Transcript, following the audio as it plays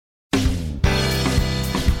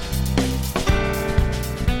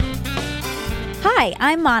Hi,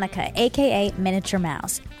 I'm Monica, aka Miniature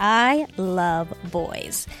Mouse. I love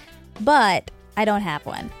boys, but I don't have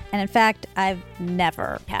one. And in fact, I've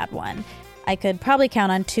never had one. I could probably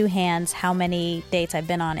count on two hands how many dates I've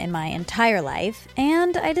been on in my entire life,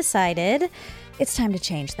 and I decided it's time to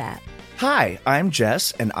change that. Hi, I'm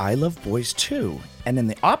Jess, and I love boys too. And in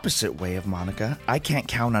the opposite way of Monica, I can't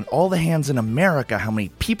count on all the hands in America how many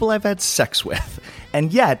people I've had sex with.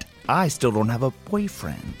 And yet, I still don't have a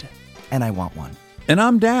boyfriend. And I want one. And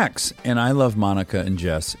I'm Dax, and I love Monica and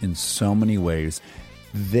Jess in so many ways.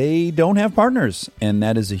 They don't have partners, and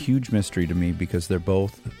that is a huge mystery to me because they're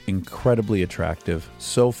both incredibly attractive,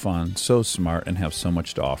 so fun, so smart, and have so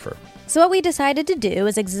much to offer. So what we decided to do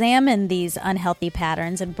is examine these unhealthy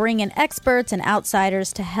patterns and bring in experts and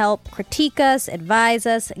outsiders to help critique us, advise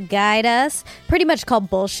us, guide us, pretty much call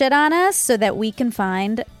bullshit on us so that we can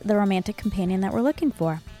find the romantic companion that we're looking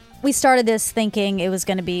for. We started this thinking it was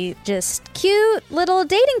going to be just cute little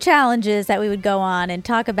dating challenges that we would go on and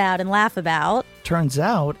talk about and laugh about. Turns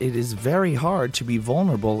out it is very hard to be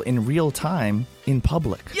vulnerable in real time in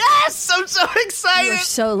public. Yes! I'm so excited! You're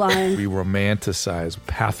so lying. We romanticize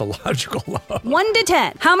pathological love. 1 to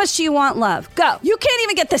 10. How much do you want love? Go. You can't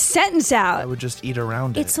even get the sentence I out. would just eat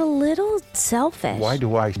around it. It's a little selfish. Why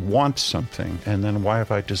do I want something, and then why have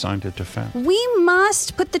I designed it to fail? We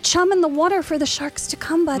must put the chum in the water for the sharks to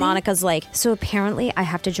come, buddy. Monica's like, so apparently I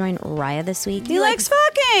have to join Raya this week? He likes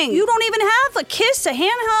fucking. You don't even have a kiss, a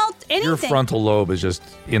handheld, anything. Your frontal lobe is just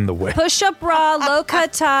in the way. Push-up bra,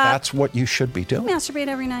 low-cut top. That's what you should be doing. Masturbate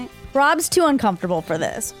every night. Rob's too uncomfortable for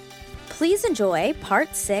this. Please enjoy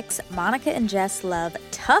Part 6, Monica and Jess Love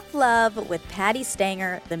Tough Love with Patti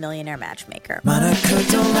Stanger, the Millionaire Matchmaker. Monica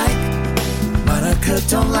don't like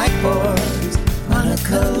boys.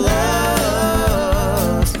 Monica loves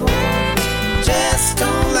boys. Jess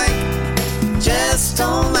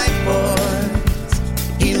don't like boys.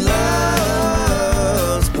 He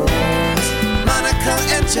loves boys. Monica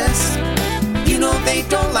and Jess, you know they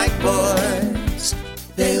don't like boys.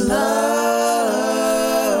 They love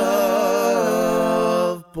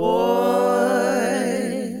boys.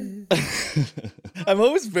 I'm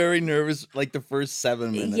always very nervous, like the first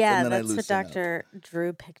 7 minutes. Yeah, and then I that's what loosen up. Dr.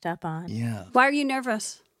 Drew picked up on. Yeah. Why are you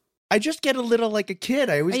nervous? I just get a little like a kid.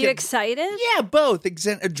 I always Are get... you excited? Yeah, both.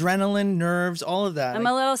 Adrenaline, nerves, all of that. I'm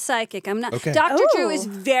a little psychic. I'm not. Okay. Dr. Drew Oh. is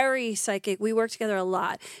very psychic. We work together a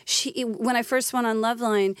lot. When I first went on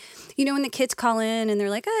Loveline, you know when the kids call in and they're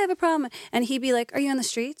like, I have a problem. And he'd be like, are you on the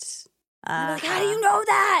streets? And I'm like, how do you know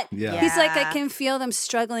that? Yeah. He's like, I can feel them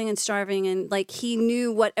struggling and starving. And like, he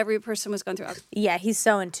knew what every person was going through. Yeah, he's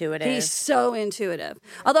so intuitive. He's so intuitive.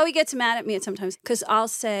 Although he gets mad at me at sometimes because I'll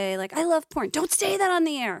say like, I love porn. Don't say that on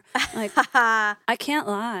the air. Like, I can't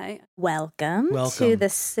lie. Welcome to the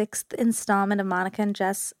 6th installment of Monica and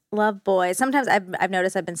Jess Love Boys. Sometimes I've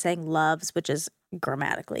noticed I've been saying loves, which is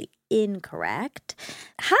grammatically incorrect.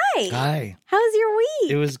 Hi. How was your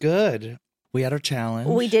week? It was good. We had our challenge.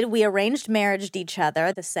 We did. We arranged marriaged each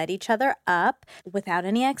other to set each other up without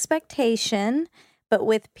any expectation, but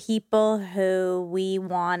with people who we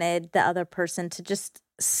wanted the other person to just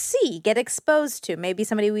see, get exposed to. Maybe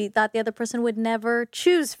somebody we thought the other person would never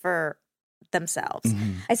choose for themselves.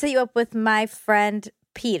 Mm-hmm. I set you up with my friend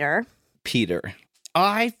Peter.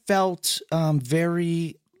 I felt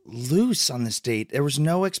very loose on this date. There was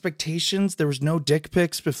no expectations. There was no dick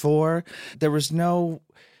pics before. There was no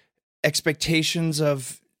expectations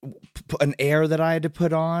of an air that I had to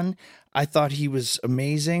put on. I thought he was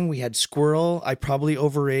amazing. We had squirrel. I probably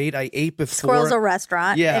overate. I ate before. Squirrel's a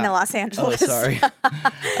restaurant in Los Angeles. Oh, sorry.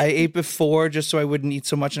 I ate before just so I wouldn't eat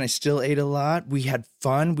so much, and I still ate a lot. We had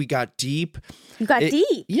fun. We got deep. You got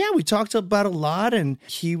deep? Yeah, we talked about a lot, and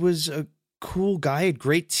he was a cool guy. He had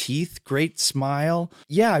great teeth, great smile.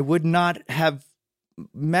 Yeah, I would not have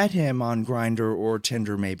met him on Grindr or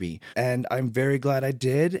Tinder maybe. And I'm very glad I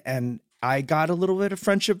did. And I got a little bit of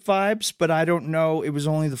friendship vibes, but I don't know. It was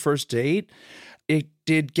only the first date. It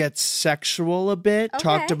did get sexual a bit,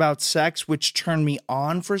 talked about sex, which turned me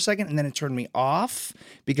on for a second. And then it turned me off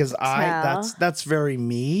because that's very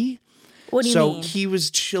me. What do you mean? So he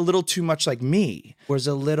was a little too much like me. Was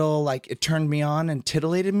a little like it turned me on and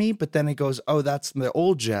titillated me. But then it goes, oh, that's the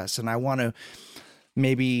old Jess. And I want to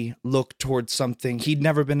maybe look towards something. He'd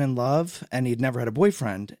never been in love and he'd never had a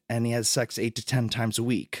boyfriend, and he has sex 8 to 10 times a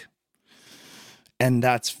week. And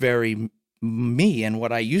that's very me and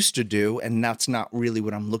what I used to do. And that's not really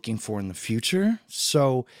what I'm looking for in the future.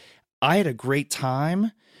 So I had a great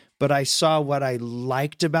time, but I saw what I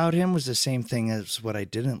liked about him was the same thing as what I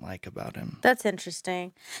didn't like about him. That's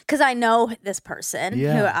interesting. Because I know this person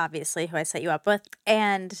who I set you up with.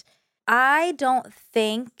 And I don't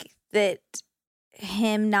think that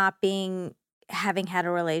him not having had a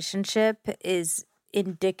relationship is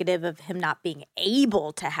indicative of him not being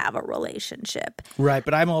able to have a relationship. Right,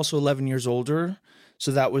 but I'm also 11 years older,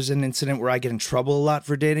 so that was an incident where I get in trouble a lot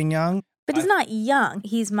for dating young. But he's not young.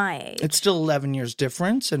 He's my age. It's still 11 years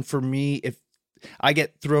difference, and for me, if I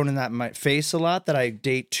get thrown in that my face a lot that I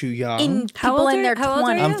date too young. People in their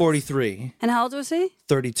 20s. I'm 43. And how old was he?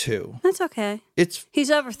 32. That's okay. He's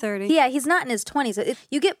over 30. Yeah, he's not in his 20s.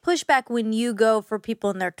 You get pushback when you go for people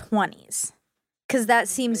in their 20s. Because that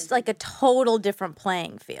seems like a total different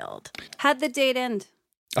playing field. How'd the date end?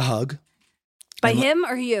 A hug. By him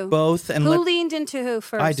or you? Both. And who leaned into who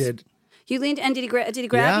first? I did. You leaned, and did he grab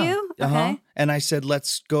you? Okay. Uh-huh. And I said,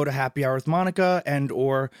 let's go to happy hour with Monica and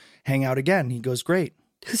or hang out again. He goes, great.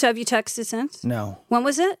 So have you texted since? No. When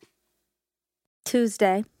was it?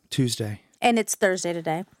 Tuesday. And it's Thursday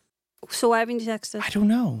today. So why haven't you texted? I don't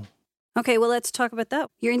know. Okay, well, let's talk about that.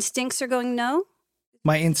 Your instincts are going no?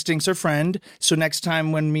 My instincts are friend. So next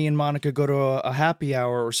time when me and Monica go to a happy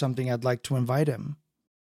hour or something, I'd like to invite him.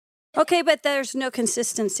 Okay, but there's no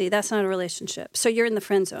consistency. That's not a relationship. So you're in the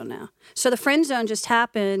friend zone now. So the friend zone just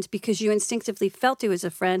happened because you instinctively felt he was a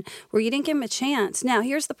friend where you didn't give him a chance. Now,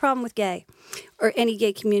 here's the problem with gay or any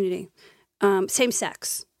gay community. Same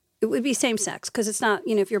sex. It would be same sex because it's not,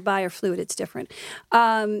 if you're bi or fluid, it's different.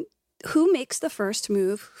 Who makes the first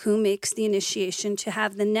move? Who makes the initiation to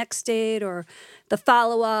have the next date or the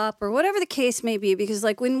follow-up or whatever the case may be? Because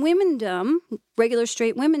like when womendom, regular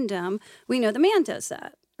straight womendom, we know the man does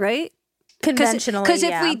that, right? Conventionally, Because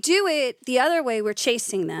if we do it the other way, we're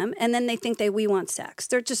chasing them, and then they think we want sex.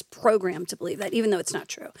 They're just programmed to believe that, even though it's not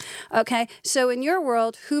true. Okay? So in your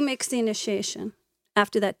world, who makes the initiation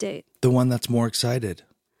after that date? The one that's more excited.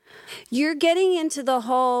 You're getting into the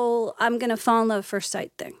whole I'm going to fall in love first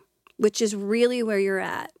sight thing, which is really where you're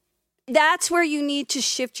at. That's where you need to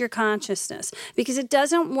shift your consciousness because it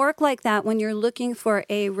doesn't work like that when you're looking for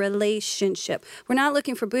a relationship. We're not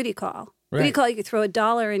looking for booty call. Right. Booty call, you could throw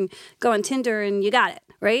 $1 and go on Tinder and you got it,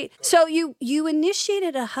 right? So you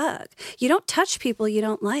initiated a hug. You don't touch people you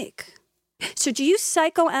don't like. So do you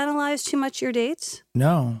psychoanalyze too much your dates?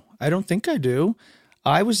 No, I don't think I do.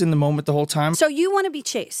 I was in the moment the whole time. So you want to be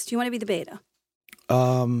chased. You want to be the beta.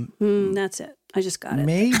 That's it. I just got it.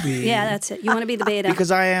 Maybe. Yeah, that's it. You want to be the beta. Because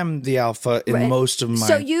I am the alpha in most of my...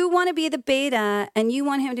 So you want to be the beta, and you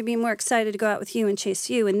want him to be more excited to go out with you and chase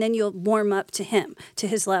you, and then you'll warm up to him, to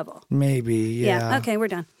his level. Maybe, yeah. Okay, we're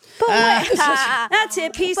done. That's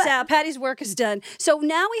it. Peace out. Patty's work is done. So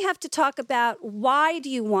now we have to talk about why do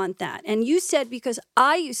you want that? And you said because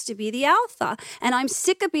I used to be the alpha, and I'm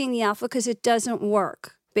sick of being the alpha because it doesn't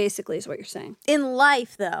work. Basically is what you're saying. In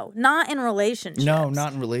life, though, not in relationships. No,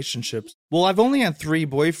 not in relationships. Well, I've only had 3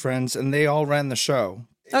 boyfriends, and they all ran the show.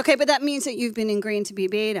 Okay, but that means that you've been ingrained to be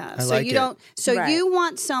beta. I like it. So you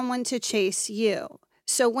want someone to chase you.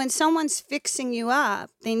 So when someone's fixing you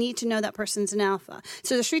up, they need to know that person's an alpha.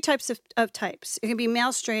 So there's 3 types of types. It can be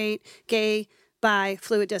male, straight, gay, bi,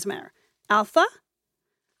 fluid, doesn't matter. Alpha,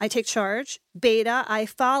 I take charge. Beta, I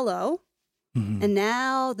follow. Mm-hmm. And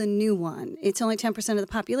now the new one. It's only 10% of the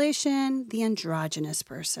population, the androgynous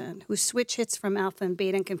person who switch hits from alpha and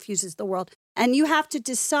beta and confuses the world. And you have to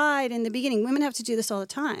decide in the beginning. Women have to do this all the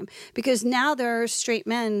time because now there are straight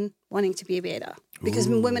men wanting to be a beta because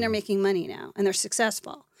women are making money now and they're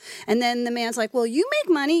successful. And then the man's like, well, you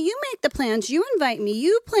make money, you make the plans, you invite me,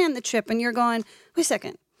 you plan the trip. And you're going, wait a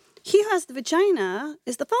second. He who has the vagina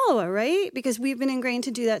is the follower, right? Because we've been ingrained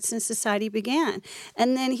to do that since society began.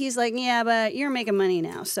 And then he's like, yeah, but you're making money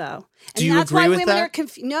now, so. And do you that's agree why with women that? are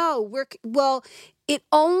confused. No, it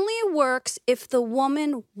only works if the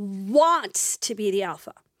woman wants to be the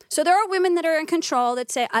alpha. So there are women that are in control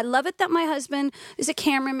that say, I love it that my husband is a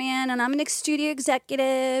cameraman and I'm an studio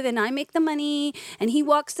executive and I make the money and he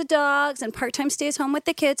walks the dogs and part-time stays home with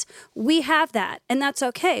the kids. We have that and that's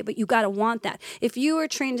okay, but you got to want that. If you were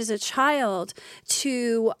trained as a child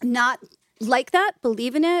to not like that,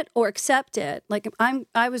 believe in it or accept it, like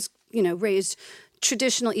I was, raised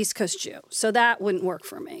traditional East Coast Jew. So that wouldn't work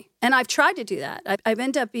for me. And I've tried to do that. I've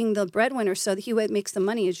ended up being the breadwinner, so he who makes the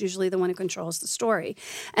money is usually the one who controls the story.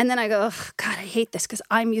 And then I go, oh, God, I hate this because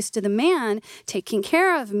I'm used to the man taking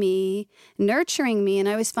care of me, nurturing me, and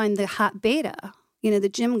I always find the hot beta, the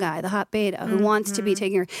gym guy, the hot beta who wants to be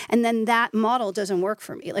taken care of. And then that model doesn't work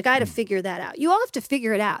for me. Like I had to figure that out. You all have to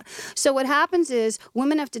figure it out. So what happens is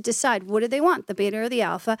women have to decide what do they want, the beta or the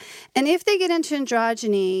alpha. And if they get into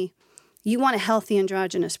androgyny, you want a healthy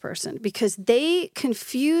androgynous person because they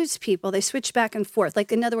confuse people. They switch back and forth.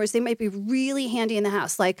 Like, in other words, they might be really handy in the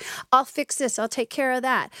house. Like, I'll fix this. I'll take care of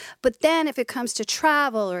that. But then if it comes to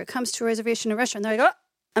travel or it comes to a reservation at a restaurant, they're like, oh,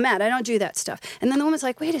 I'm out. I don't do that stuff. And then the woman's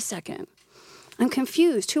like, wait a second. I'm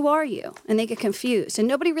confused. Who are you? And they get confused. And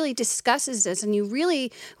nobody really discusses this. And you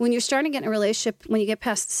really, when you're starting to get in a relationship, when you get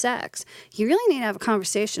past sex, you really need to have a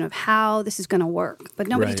conversation of how this is going to work. But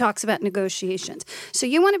nobody talks about negotiations. So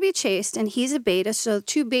you want to be chased, and he's a beta. So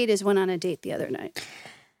 2 betas went on a date the other night.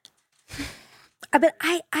 But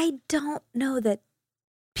I don't know that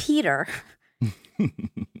Peter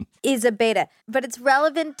is a beta. But it's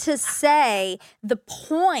relevant to say the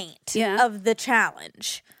point of the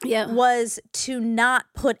challenge was to not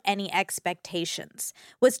put any expectations,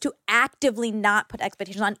 was to actively not put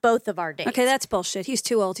expectations on both of our dates. Okay, that's bullshit. He's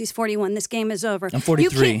too old. He's 41. This game is over. I'm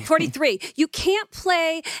 43. 43. You can't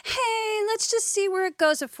play, hey, let's just see where it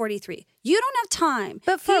goes at 43. You don't have time.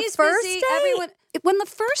 But for He's first busy. date? When the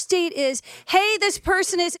first date is, hey, this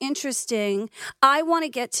person is interesting. I want to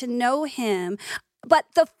get to know him. But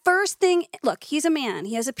the first thing, look, he's a man.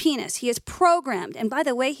 He has a penis. He is programmed. And by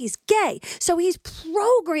the way, he's gay. So he's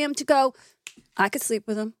programmed to go, I could sleep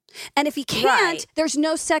with him. And if he can't, there's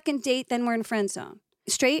no second date, then we're in friend zone.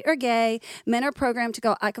 Straight or gay, men are programmed to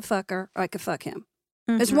go, I could fuck her or I could fuck him.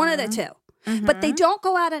 There's one of the two. But they don't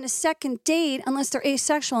go out on a second date unless they're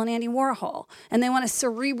asexual and Andy Warhol and they want to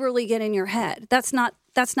cerebrally get in your head. That's not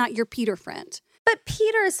your Peter friend. But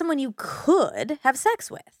Peter is someone you could have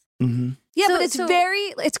sex with. Yeah, but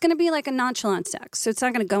it's going to be like a nonchalant sex. So it's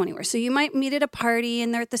not going to go anywhere. So you might meet at a party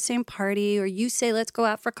and they're at the same party, or you say, let's go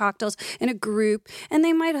out for cocktails in a group, and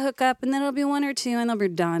they might hook up and then it'll be 1 or 2 and they'll be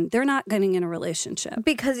done. They're not getting in a relationship.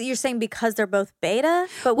 Because you're saying because they're both beta?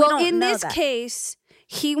 But in this case,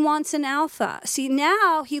 he wants an alpha. See,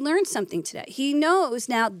 now he learned something today. He knows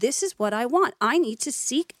now this is what I want. I need to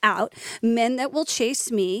seek out men that will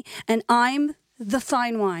chase me, and I'm the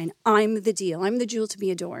fine wine. I'm the deal. I'm the jewel to be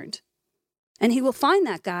adorned. And he will find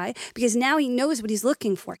that guy because now he knows what he's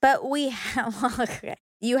looking for. But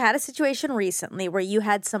you had a situation recently where you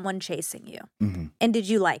had someone chasing you. And did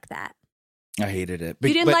you like that? I hated it.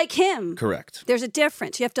 You didn't like him. Correct. There's a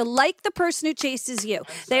difference. You have to like the person who chases you.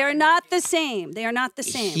 They are not the same. They are not the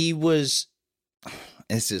same.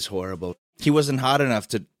 This is horrible. He wasn't hot enough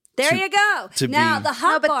to. There you go. Now the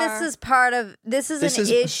hot bar. But this is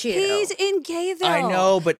an issue. He's in Gayville. I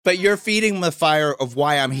know, but you're feeding the fire of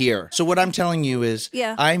why I'm here. So what I'm telling you is,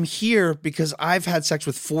 I'm here because I've had sex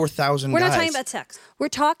with 4,000 guys. We're not talking about sex. We're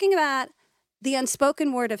talking about the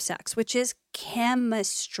unspoken word of sex, which is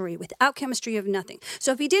chemistry. Without chemistry, you have nothing.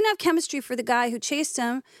 So if he didn't have chemistry for the guy who chased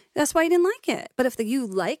him, that's why he didn't like it. But if you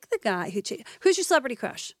like the guy who chased, who's your celebrity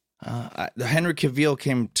crush? Henry Cavill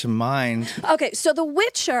came to mind. Okay, so The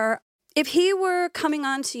Witcher, if he were coming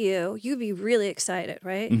on to you, you'd be really excited,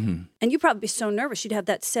 right? And you'd probably be so nervous. You'd have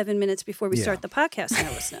that 7 minutes before we start the podcast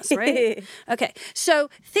nervousness, right? Okay,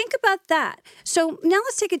 so think about that. So now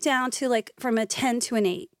let's take it down to from a 10 to an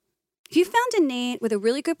 8. If you found a Nate with a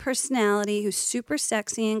really good personality who's super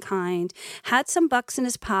sexy and kind, had some bucks in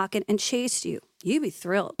his pocket and chased you, you'd be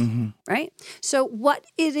thrilled, right? So what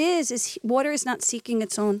it is water is not seeking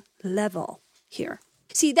its own level here.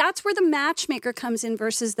 See, that's where the matchmaker comes in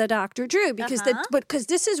versus the Dr. Drew, because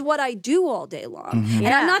this is what I do all day long. And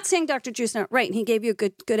I'm not saying Dr. Drew's not right, and he gave you a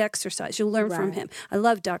good exercise. You'll learn from him. I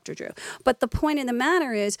love Dr. Drew. But the point of the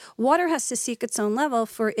matter is water has to seek its own level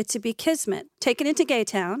for it to be kismet. Take it into Gay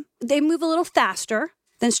Town. They move a little faster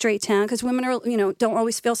than Straight Town because women are, don't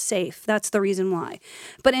always feel safe. That's the reason why.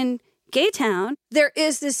 But in Gay Town, there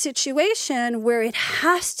is this situation where it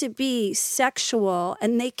has to be sexual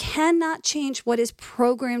and they cannot change what is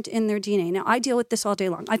programmed in their DNA. Now, I deal with this all day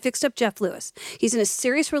long. I fixed up Jeff Lewis. He's in a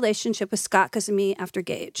serious relationship with Scott because of me after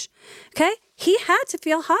Gage. Okay? He had to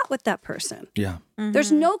feel hot with that person. Yeah.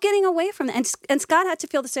 There's no getting away from that. And Scott had to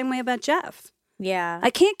feel the same way about Jeff. Yeah. I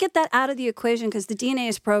can't get that out of the equation because the DNA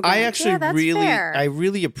is programmed. I actually fair. I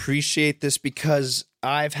really appreciate this because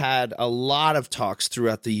I've had a lot of talks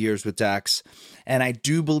throughout the years with Dax, and I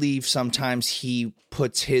do believe sometimes he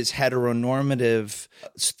puts his heteronormative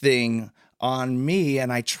thing on me,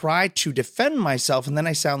 and I try to defend myself, and then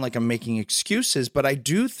I sound like I'm making excuses, but I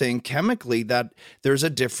do think chemically that there's a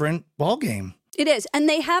different ballgame. It is. And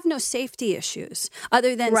they have no safety issues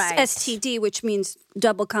other than STD, which means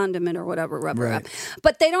double condiment or whatever, rubber up.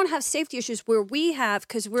 But they don't have safety issues where we have,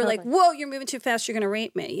 because we're like, whoa, you're moving too fast, you're going to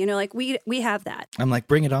rape me. We have that. I'm like,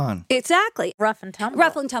 bring it on. Exactly. Rough and tumble.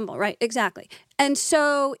 Rough and tumble, right, exactly. And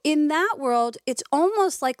so in that world, it's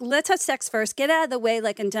almost like, let's have sex first, get out of the way,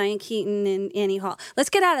 like in Diane Keaton and Annie Hall. Let's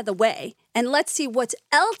get out of the way, and let's see what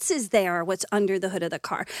else is there, what's under the hood of the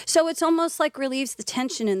car. So it's almost like relieves the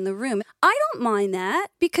tension in the room. I don't mind that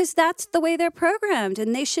because that's the way they're programmed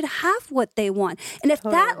and they should have what they want. And if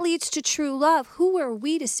that leads to true love, who are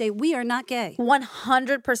we to say we are not gay?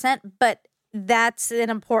 100%, but that's an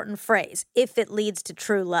important phrase, if it leads to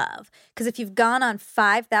true love. Because if you've gone on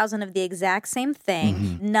 5,000 of the exact same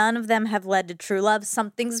thing, none of them have led to true love,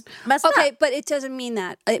 something's messed up. Okay, but it doesn't mean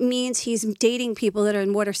that. It means he's dating people that are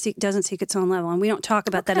in water doesn't seek its own level. And we don't talk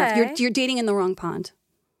about that enough. You're dating in the wrong pond.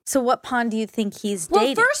 So what pond do you think he's Well,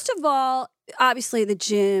 dating? first of all, obviously the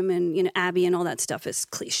gym and Abby and all that stuff is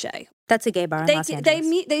cliche. That's a gay bar in Los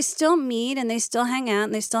Angeles. They still meet and they still hang out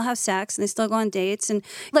and they still have sex and they still go on dates. And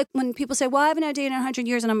like when people say, well, I haven't had a date in 100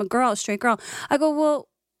 years and I'm a straight girl. I go, well,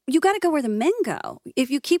 you got to go where the men go. If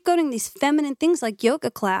you keep going to these feminine things like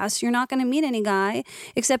yoga class, you're not going to meet any guy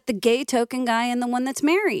except the gay token guy and the one that's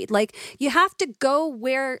married. Like you have to go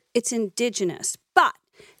where it's indigenous. But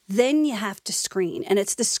then you have to screen. And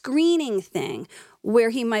it's the screening thing where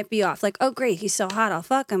he might be off. Like, oh, great, he's so hot, I'll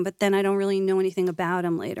fuck him. But then I don't really know anything about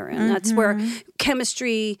him later. And that's where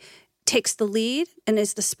chemistry takes the lead and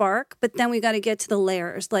is the spark. But then we got to get to the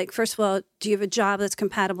layers. Like, first of all, do you have a job that's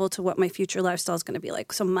compatible to what my future lifestyle is going to be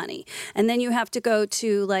like? So money. And then you have to go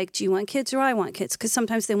to like, do you want kids or I want kids? Because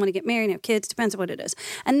sometimes they want to get married and have kids. Depends on what it is.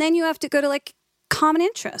 And then you have to go to like common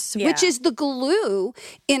interests, which is the glue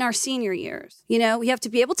in our senior years. You have to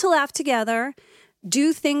be able to laugh together,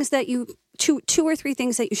 do things that two or three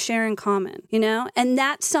things that you share in common, and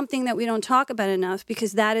that's something that we don't talk about enough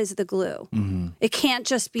because that is the glue. It can't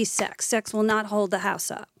just be sex. Sex will not hold the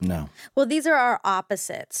house up. No. Well, these are our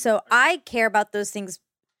opposites. So I care about those things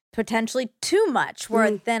potentially too much,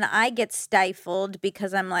 where then I get stifled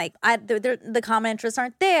because I'm like, the common interests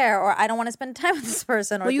aren't there, or I don't want to spend time with this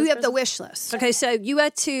person. Or well, you have the wish list. Okay, so you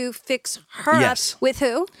had to fix her up with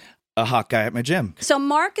who? A hot guy at my gym. So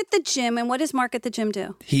Mark at the gym, and what does Mark at the gym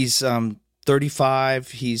do? He's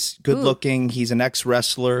 35. He's good looking. He's an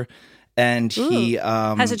ex-wrestler, and he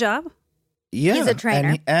has a job. Yeah, he's a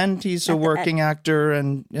trainer, and he's a working actor,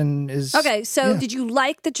 and is okay. So, did you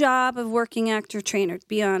like the job of working actor trainer?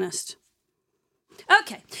 Be honest.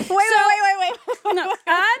 Okay. Wait. No,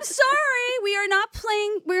 I'm sorry. We are not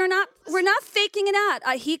playing. We're not faking it out.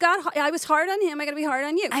 I was hard on him. I got to be hard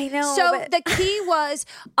on you. I know. So the key was,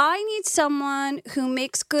 I need someone who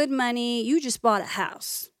makes good money. You just bought a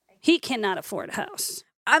house. He cannot afford a house.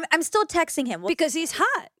 I'm still texting him because he's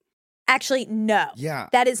hot. Actually, no. Yeah.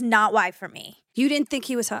 That is not why for me. You didn't think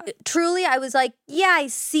he was hot? Truly, I was like, yeah, I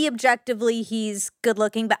see objectively he's good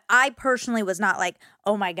looking, but I personally was not like,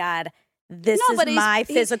 oh my God, this is my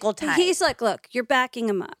physical type. He's like, look, you're backing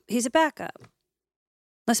him up. He's a backup.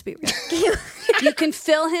 Let's be real. You can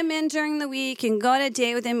fill him in during the week and go on a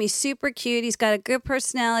date with him. He's super cute. He's got a good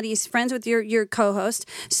personality. He's friends with your co-host.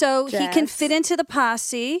 So Jess. He can fit into the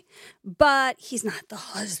posse, but he's not the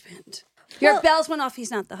husband. Your bells went off. He's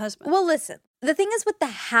not the husband. Well, listen, the thing is with the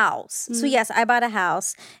house. So yes, I bought a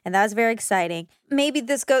house and that was very exciting. Maybe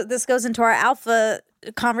this goes into our alpha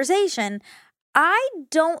conversation. I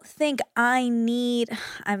don't think I'm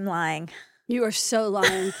lying. You are so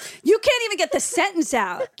lying. You can't even get the sentence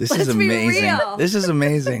out. This is amazing. Real. This is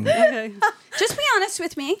amazing. Okay. Just be honest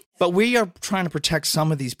with me. But we are trying to protect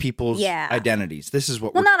some of these people's identities. This is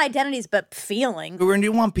what not identities, but feelings. We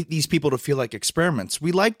want these people to feel like experiments.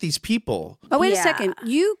 We like these people. Oh, wait a second.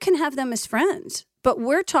 You can have them as friends. But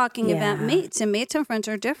we're talking about mates, and mates and friends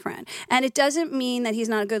are different. And it doesn't mean that he's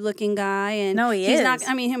not a good-looking guy. And no, he is. Not,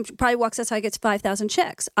 I mean, he probably walks outside, gets 5,000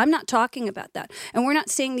 chicks. I'm not talking about that. And we're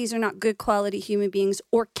not saying these are not good quality human beings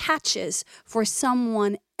or catches for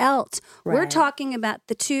someone else. Right. We're talking about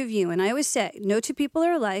the two of you. And I always say, no two people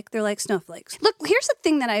are alike. They're like snowflakes. Look, here's the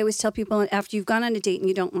thing that I always tell people after you've gone on a date and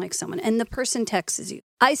you don't like someone, and the person texts you.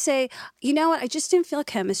 I say, you know what? I just didn't feel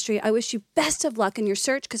chemistry. I wish you best of luck in your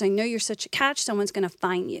search because I know you're such a catch. Someone's going to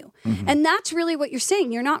find you. Mm-hmm. And that's really what you're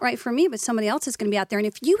saying. You're not right for me, but somebody else is going to be out there. And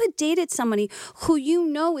if you had dated somebody who you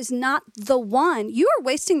know is not the one, you are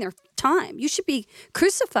wasting their time. You should be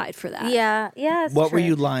crucified for that. Yeah. What were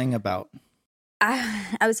you lying about?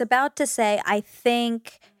 I was about to say, I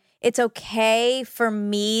think it's okay for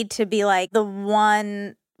me to be like the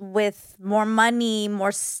one with more money,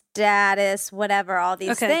 more status, whatever, all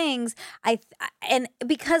these things. And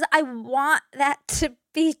because I want that to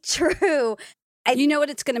be true. You know what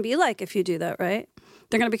it's going to be like if you do that, right?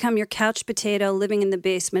 They're going to become your couch potato living in the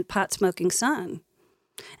basement, pot smoking son.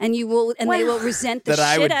 And they will resent the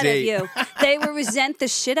shit out of you. They will resent the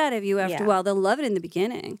shit out of you after a while. They'll love it in the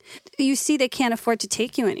beginning. You see, they can't afford to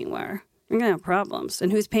take you anywhere. You're going to have problems. And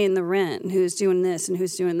who's paying the rent and who's doing this and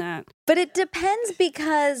who's doing that. But it depends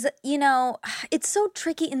because, it's so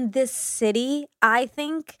tricky in this city, I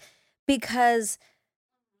think, because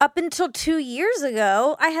up until 2 years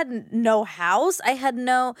ago, I had no house. I had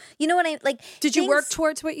no, Did you work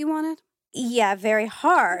towards what you wanted? Yeah, very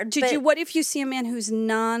hard. What if you see a man who's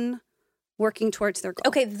working towards their goal?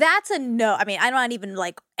 Okay, that's a no. I mean, I'm not even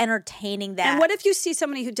entertaining that. And what if you see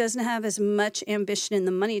somebody who doesn't have as much ambition in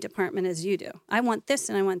the money department as you do? I want this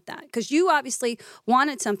and I want that. Because you obviously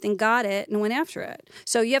wanted something, got it, and went after it.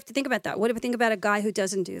 So you have to think about that. What if you think about a guy who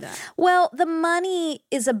doesn't do that? Well, the money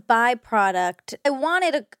is a byproduct. I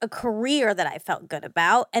wanted a career that I felt good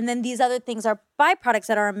about. And then these other things are byproducts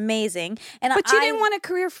that are amazing. But you didn't want a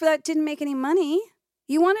career that didn't make any money.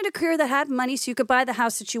 You wanted a career that had money so you could buy the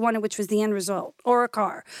house that you wanted, which was the end result, or a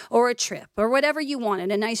car, or a trip, or whatever you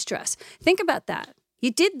wanted, a nice dress. Think about that.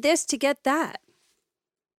 You did this to get that.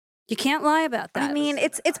 You can't lie about that. I mean,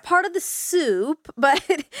 it's part of the soup, but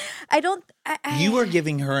I don't... You are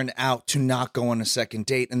giving her an out to not go on a second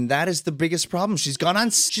date, and that is the biggest problem. She's gone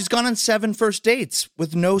on 7 first dates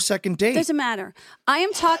with no second date. Doesn't matter. I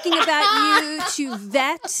am talking about you to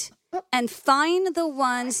vet and find the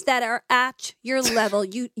ones that are at your level.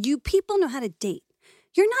 You people know how to date.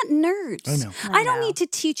 You're not nerds. I know. I don't need to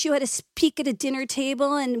teach you how to speak at a dinner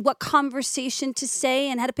table and what conversation to say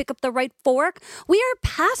and how to pick up the right fork. We are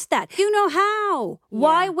past that. You know how. Yeah.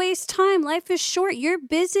 Why waste time? Life is short. You're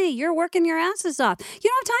busy. You're working your asses off. You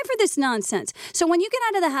don't have time for this nonsense. So when you get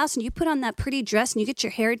out of the house and you put on that pretty dress and you get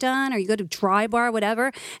your hair done or you go to dry bar,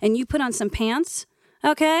 whatever, and you put on some pants,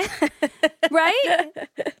 okay? Right?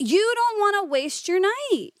 You don't want to waste your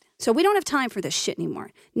night. So we don't have time for this shit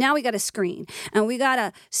anymore. Now we got to screen. And we got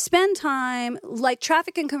to spend time like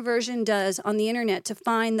traffic and conversion does on the internet to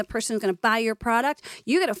find the person who's going to buy your product.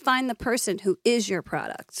 You got to find the person who is your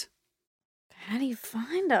product. How do you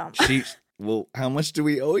find them? Well, how much do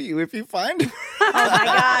we owe you if you find her? Oh my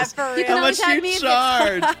God, for real. How much do you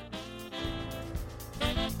charge?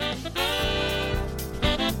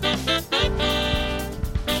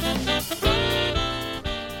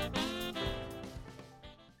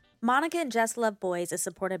 Monica and Jess Love Boys is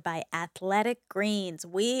supported by Athletic Greens.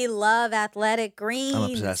 We love Athletic Greens.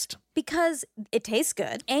 I'm obsessed. Because it tastes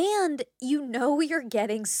good. And you're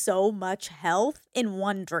getting so much health in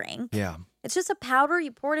one drink. Yeah. It's just a powder.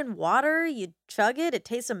 You pour it in water. You chug it. It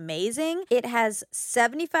tastes amazing. It has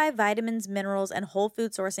 75 vitamins, minerals, and whole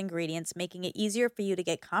food source ingredients, making it easier for you to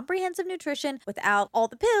get comprehensive nutrition without all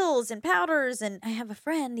the pills and powders. And I have a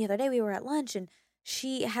friend, the other day we were at lunch, and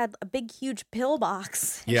she had a big, huge pill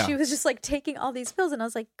box. And she was just taking all these pills. And I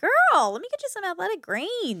was like, girl, let me get you some Athletic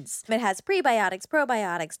Greens. It has prebiotics,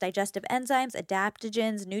 probiotics, digestive enzymes,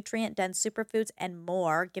 adaptogens, nutrient-dense superfoods, and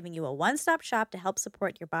more, giving you a one-stop shop to help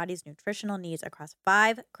support your body's nutritional needs across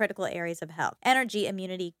 5 critical areas of health: energy,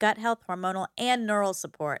 immunity, gut health, hormonal, and neural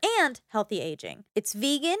support, and healthy aging. It's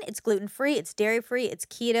vegan, it's gluten-free, it's dairy-free, it's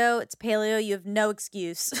keto, it's paleo. You have no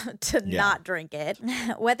excuse to not drink it.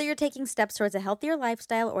 Whether you're taking steps towards a healthier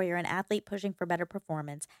lifestyle or you're an athlete pushing for better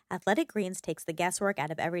performance, Athletic Greens takes the guesswork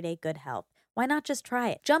out of everyday good health. Why not just try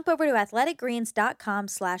it? Jump over to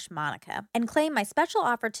athleticgreens.com/Monica and claim my special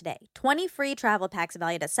offer today. 20 free travel packs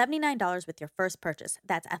valued at $79 with your first purchase.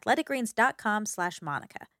 That's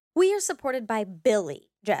athleticgreens.com/Monica. We are supported by Billy.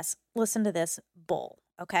 Jess, listen to this bull.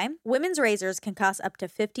 Okay? Women's razors can cost up to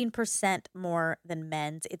 15% more than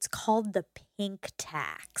men's. It's called the pink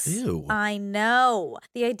tax. Ew. I know.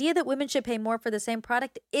 The idea that women should pay more for the same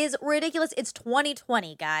product is ridiculous. It's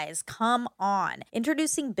 2020, guys. Come on.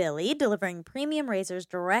 Introducing Billy, delivering premium razors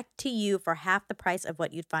direct to you for half the price of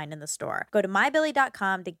what you'd find in the store. Go to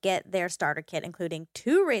mybilly.com to get their starter kit, including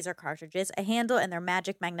 2 razor cartridges, a handle, and their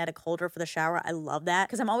magic magnetic holder for the shower. I love that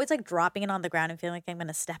because I'm always dropping it on the ground and feeling like I'm going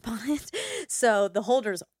to step on it. So the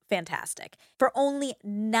holder's fantastic. For only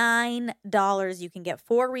 $9, you can get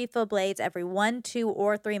 4 refill blades every 1, 2,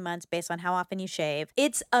 or 3 months based on how often you shave.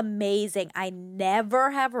 It's amazing. I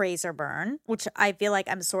never have razor burn, which I feel like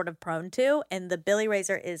I'm sort of prone to, and the Billy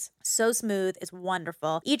razor is so smooth. It's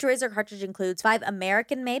wonderful. Each razor cartridge includes 5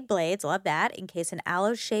 American-made blades, love that, encased in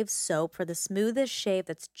aloe shave soap for the smoothest shave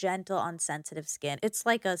that's gentle on sensitive skin. It's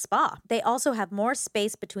like a spa. They also have more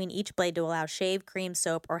space between each blade to allow shave, cream,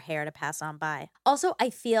 soap, or hair to pass on by. Also, I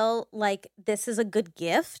feel like this is a good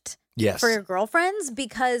gift Yes. for your girlfriends,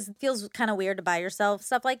 because it feels kind of weird to buy yourself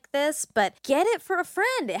stuff like this, but get it for a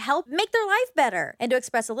friend. Help make their life better. And to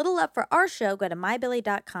express a little love for our show, go to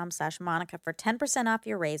mybilly.com/Monica for 10% off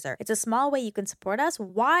your razor. It's a small way you can support us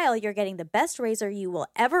while you're getting the best razor you will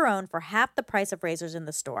ever own for half the price of razors in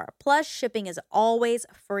the store. Plus, shipping is always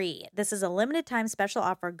free. This is a limited time special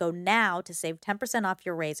offer. Go now to save 10% off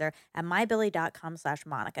your razor at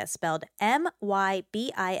mybilly.com/Monica, spelled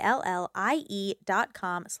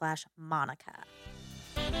MYBILLIE.com/Monica.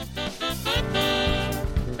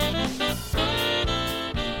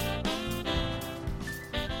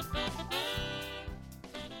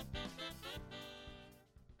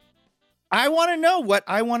 I want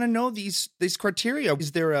to know these criteria.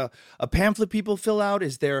 Is there a pamphlet people fill out?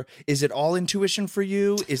 Is it all intuition for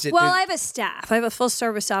you? Well, I have a staff. I have a full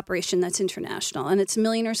service operation that's international, and it's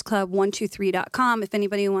millionairesclub123.com. If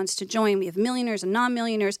anybody wants to join, we have millionaires and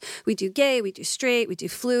non-millionaires. We do gay, we do straight, we do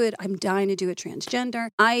fluid. I'm dying to do a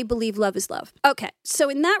transgender. I believe love is love. Okay, so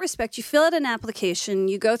in that respect, you fill out an application,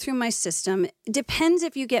 you go through my system. It depends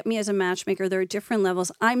if you get me as a matchmaker. There are different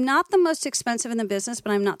levels. I'm not the most expensive in the business,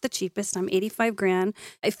 but I'm not the cheapest. I'm $85,000.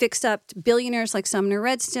 I fixed up billionaires like Sumner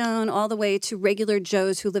Redstone all the way to regular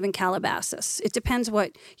Joes who live in Calabasas. It depends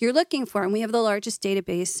what you're looking for. And we have the largest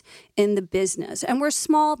database in the business. And we're a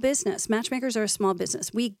small business. Matchmakers are a small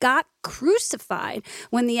business. We got crucified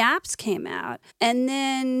when the apps came out. And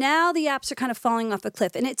then now the apps are kind of falling off a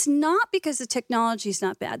cliff. And it's not because the technology is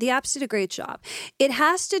not bad. The apps did a great job. It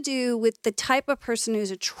has to do with the type of person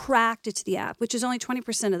who's attracted to the app, which is only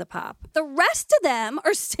 20% of the pop. The rest of them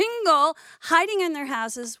are single, hiding in their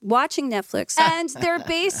houses, watching Netflix. And they're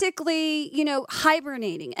basically,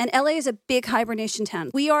 hibernating. And LA is a big hibernation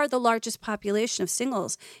town. We are the largest population of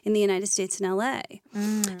singles in the United States in LA.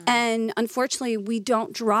 And unfortunately, we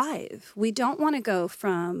don't drive. We don't want to go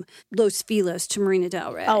from Los Feliz to Marina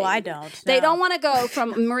Del Rey. Oh, I don't. They don't want to go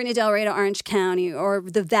from Marina Del Rey to Orange County or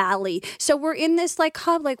the Valley. So we're in this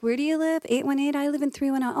hub, where do you live? 818, I live in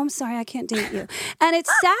 310. Oh, I'm sorry, I can't date you. And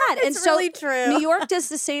it's sad. It's and so really true. New York does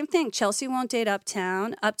the same thing. Chelsea won't date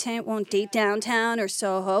Uptown. Uptown won't date downtown or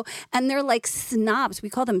Soho. And they're like snobs. We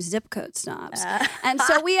call them zip code snobs. And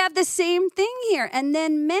so we have the same thing here. And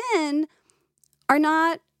then men are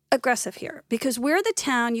not aggressive here because we're the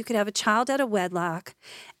town you could have a child out of wedlock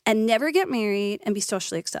and never get married and be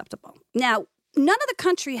socially acceptable. Now, none of the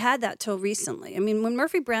country had that till recently. I mean, when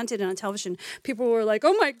Murphy Brown did it on television, people were like,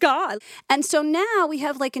 oh my God. And so now we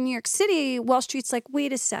have in New York City, Wall Street's like,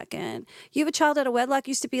 wait a second. You have a child out of wedlock.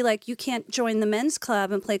 Used to be like, you can't join the men's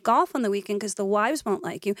club and play golf on the weekend because the wives won't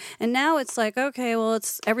like you. And now it's like, okay, well,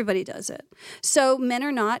 everybody does it. So men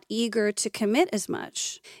are not eager to commit as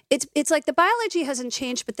much. It's like the biology hasn't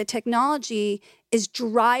changed, but the technology is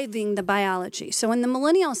driving the biology. So in the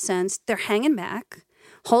millennial sense, they're hanging back,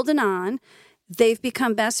 holding on. They've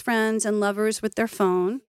become best friends and lovers with their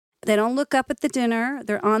phone. They don't look up at the dinner.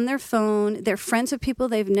 They're on their phone. They're friends with people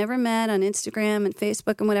they've never met on Instagram and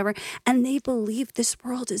Facebook and whatever. And they believe this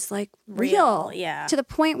world is real. Yeah. To the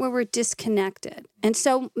point where we're disconnected. And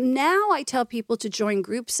so now I tell people to join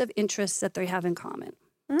groups of interests that they have in common.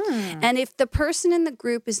 And if the person in the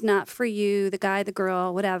group is not for you, the guy, the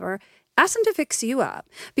girl, whatever, ask them to fix you up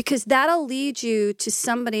because that'll lead you to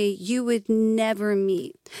somebody you would never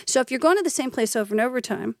meet. So if you're going to the same place over and over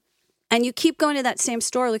time and you keep going to that same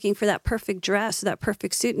store looking for that perfect dress or that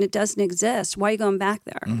perfect suit and it doesn't exist, why are you going back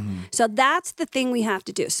there? So that's the thing we have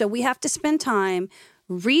to do. So we have to spend time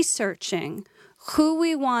researching who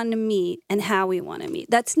we want to meet and how we want to meet.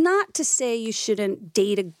 That's not to say you shouldn't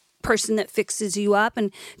date a person that fixes you up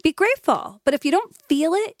and be grateful. But if you don't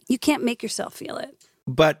feel it, you can't make yourself feel it.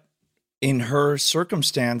 But in her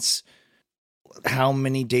circumstance, how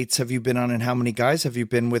many dates have you been on and how many guys have you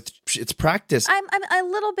been with? It's practice. I'm a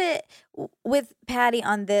little bit with Patti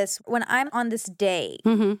on this. When I'm on this date,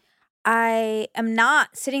 I am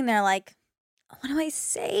not sitting there like, what do I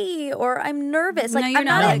say? Or I'm nervous. No, Like, you're I'm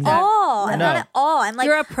not not like at that. all. No. I'm not at all. I'm like,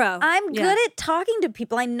 You're a pro. I'm Yeah. good at talking to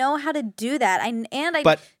people. I know how to do that. I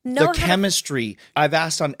But know the how to chemistry, I've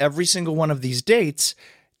asked on every single one of these dates,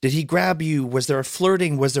 did he grab you? Was there a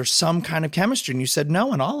flirting? Was there some kind of chemistry? And you said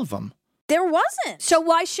no on all of them. There wasn't. So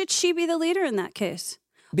why should she be the leader in that case?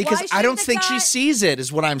 Because Why I should don't the think she guy- sees it, is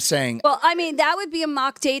what I'm saying. Well, I mean, that would be a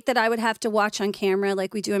mock date that I would have to watch on camera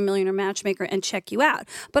like we do in Millionaire Matchmaker and check you out.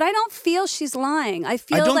 But I don't feel she's lying. I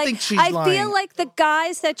feel don't like think she's I lying. feel like the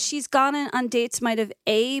guys that she's gone on dates might have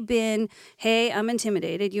been, hey, I'm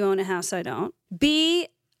intimidated. You own a house, I don't. B,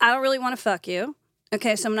 I don't really want to fuck you.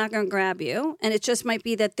 Okay, so I'm not going to grab you. And it just might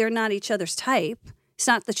be that they're not each other's type. It's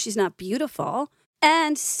not that she's not beautiful.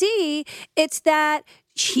 And C, it's that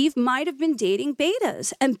he might have been dating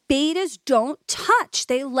betas, and betas don't touch.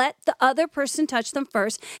 They let the other person touch them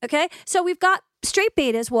first. Okay. So we've got straight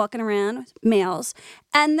betas walking around, males,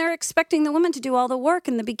 and they're expecting the woman to do all the work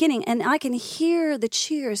in the beginning. And I can hear the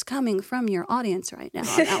cheers coming from your audience right now.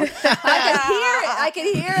 I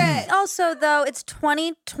can hear it. Also, though, it's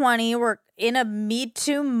 2020. We're in a Me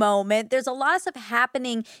Too moment. There's a lot of stuff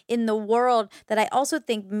happening in the world that I also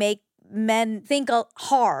think make men think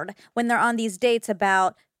hard when they're on these dates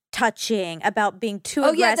about touching, about being too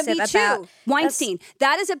aggressive. The Me Too. Weinstein.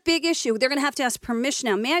 That is a big issue. They're going to have to ask permission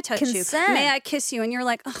now. May I touch Consent. you? May I kiss you? And you're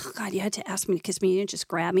like, oh, God, you had to ask me to kiss me. You didn't just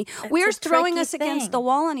grab me. It's We're a throwing tricky us against thing. the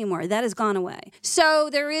wall anymore. That has gone away. So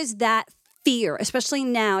there is that fear, especially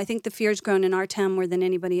now. I think the fear's grown in our town more than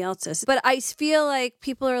anybody else's. But I feel like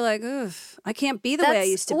people are like, ugh, I can't be the way I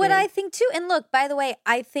used to be. That's what I think, too. And look, by the way,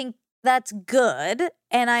 I think that's good.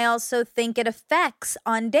 And I also think it affects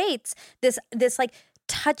on dates this like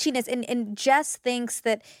touchiness. And Jess thinks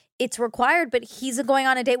that it's required, but he's going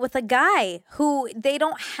on a date with a guy who they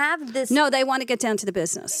don't have this. No, they want to get down to the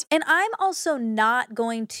business. And I'm also not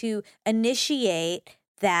going to initiate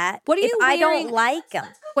that What are you if I wearing? don't like him.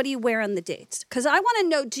 What do you wear on the dates? Because I want to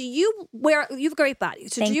know, you have a great body.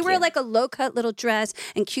 So Thank do you wear you. like a low cut little dress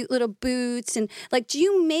and cute little boots? And like, do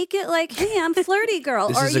you make it like, hey, I'm flirty girl?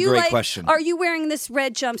 This Or is are a you great like, question. Are you wearing this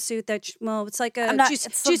red jumpsuit it's like a I'm not- juicy,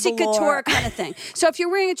 it's the juicy velour. couture kind of thing. So if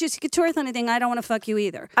you're wearing a juicy couture kind of thing, I don't want to fuck you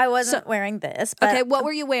either. I wasn't wearing this. But, Okay, what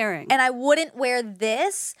were you wearing? and I wouldn't wear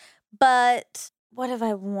this, but what have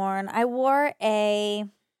I worn? I wore a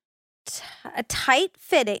tight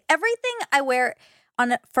fitting. Everything I wear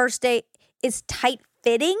on a first date is tight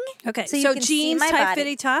fitting. Okay, so you so can see jeans, my tight body.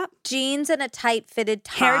 fitting top, Jeans and a tight fitted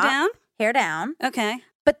top. hair down. Hair down. Okay.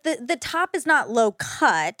 But the top is not low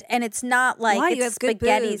cut, and it's not like Why? it's You have good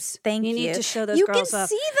spaghetti's. boobs. Thank you. You need to show those you girls can up.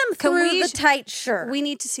 see them Can through we the tight shirt. We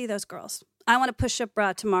need to see those girls. I want a push-up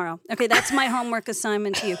bra tomorrow. Okay, that's my homework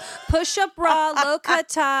assignment to you. Push-up bra, low-cut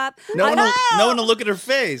top. No one will look at her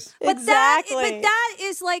face. But that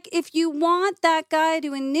is like if you want that guy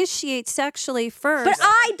to initiate sexually first. But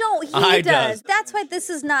I don't. He I does. does. That's why this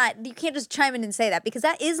is not. You can't just chime in and say that because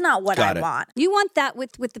that is not what Got I it. want. You want that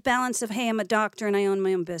with the balance of, hey, I'm a doctor and I own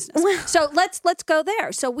my own business. So let's go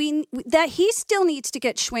there. So that he still needs to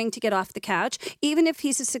get schwing to get off the couch, even if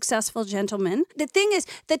he's a successful gentleman. The thing is,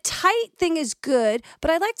 the tight thing is good, but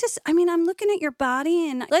I like to. I'm looking at your body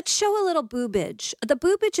and let's show a little boobage. The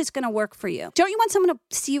boobage is going to work for you. Don't you want someone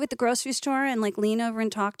to see you at the grocery store and like lean over and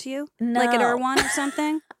talk to you, like at No. Erewhon or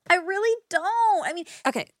something? I really don't. I mean,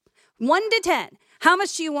 Okay, 1 to 10. How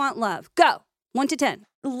much do you want love? Go 1 to 10.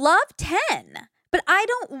 love 10, but I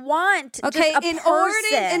don't want. Okay, just a in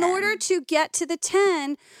person. order to get to the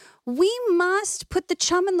 10, we must put the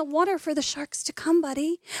chum in the water for the sharks to come,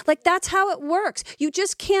 buddy. Like that's how it works. You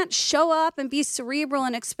just can't show up and be cerebral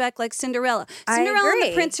and expect like Cinderella. I Cinderella and the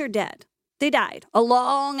agree. prince are dead. They died a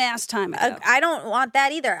long ass time ago. I don't want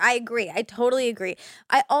that either. I agree. I totally agree.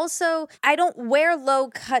 I don't wear low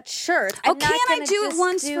cut shirts. I'm not Can't I gonna do it just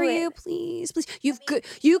once do for it. you, please?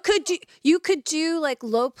 You could do like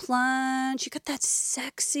low plunge. You got that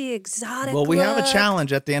sexy exotic. Well, we have a look.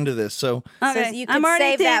 challenge at the end of this, so Okay, you I'm could already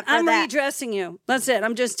save that for I'm that. redressing you. That's it.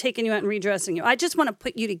 I'm just taking you out and redressing you. I just want to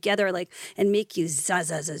put you together, like, and make you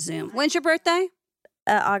zoom. When's your birthday?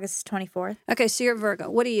 August 24th. Okay, so you're Virgo.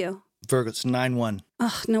 What are you? Virgo's 9-1.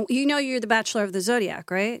 Oh no, you know you're the Bachelor of the Zodiac,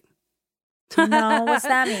 right? No, what's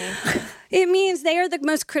that mean? It means they are the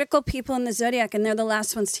most critical people in the Zodiac, and they're the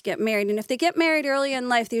last ones to get married. And if they get married early in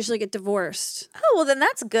life, they usually get divorced. Oh, well, then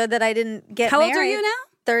that's good that I didn't get How married. old are you now?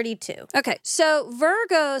 32. Okay, so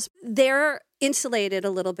Virgos, they're insulated a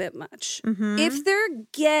little bit much. Mm-hmm. If they're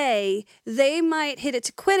gay, they might hit it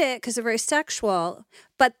to quit it because they're very sexual,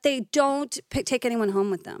 but they don't take anyone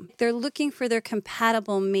home with them. They're looking for their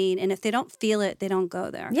compatible mate, and if they don't feel it, they don't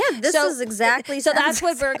go there. Yeah, this is exactly so. That's sounds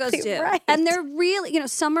what Virgos exactly do, right. and they're really,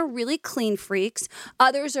 some are really clean freaks.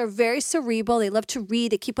 Others are very cerebral. They love to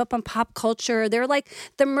read. They keep up on pop culture. They're like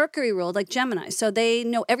the Mercury ruled, like Gemini. So they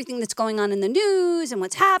know everything that's going on in the news and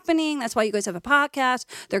what's happening. That's why you guys have a podcast.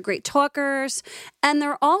 They're great talkers. And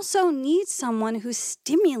they also need someone who's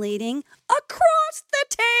stimulating across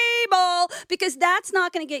the table because that's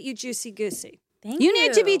not going to get you juicy-goosey. Thank You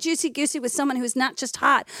need to be juicy-goosey with someone who's not just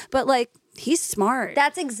hot, but like he's smart.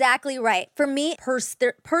 That's exactly right. For me,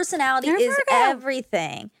 their personality You're is Virgo.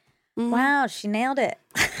 everything. Wow, she nailed it.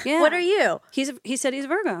 Yeah. What are you? He said he's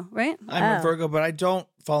Virgo, right? I'm a Virgo, but I don't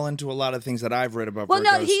fall into a lot of things that I've read about Well,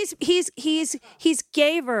 Virgos. no, he's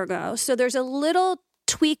gay Virgo, so there's a little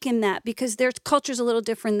tweak in that because their culture's a little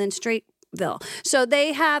different than straight Virgoville. So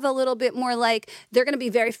they have a little bit more like, they're going to be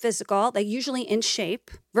very physical. They're usually in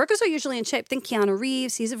shape. Virgos are usually in shape. Think Keanu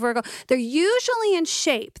Reeves, he's a Virgo. They're usually in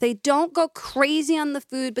shape. They don't go crazy on the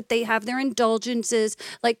food, but they have their indulgences,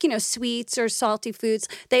 like, sweets or salty foods.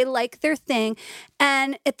 They like their thing.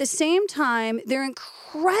 And at the same time, they're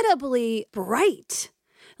incredibly bright.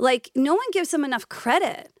 Like, no one gives them enough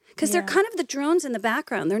credit. Because they're kind of the drones in the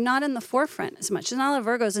background. They're not in the forefront as much. There's not a lot of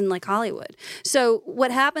Virgos in like Hollywood. So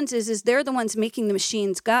what happens is they're the ones making the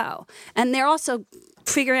machines go. And they're also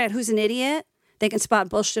figuring out who's an idiot. They can spot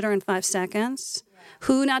bullshitter in 5 seconds.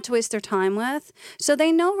 Who not to waste their time with. So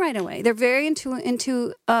they know right away. They're very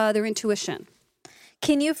into their intuition.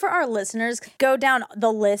 Can you, for our listeners, go down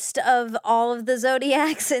the list of all of the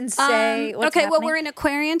zodiacs and say what's happening? Well, we're in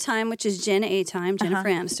Aquarian time, which is Jen A time, Jennifer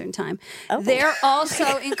Aniston time. Oh. They're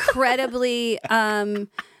also incredibly, they're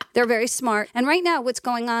very smart. And right now, what's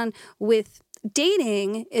going on with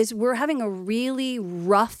dating is we're having a really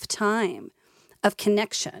rough time of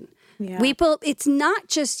connection. Yeah. It's not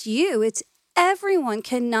just you, it's everyone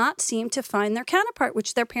cannot seem to find their counterpart,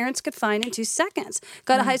 which their parents could find in 2 seconds.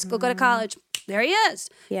 Go to high school, go to college. There he is.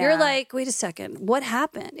 Yeah. You're like, wait a second, what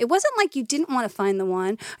happened? It wasn't like you didn't want to find the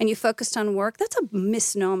one and you focused on work. That's a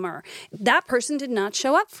misnomer. That person did not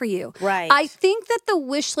show up for you. Right. I think that the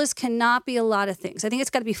wish list cannot be a lot of things. I think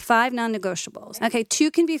it's got to be 5 non-negotiables. Okay,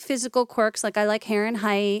 2 can be physical quirks, like I like hair and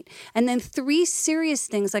height. And then 3 serious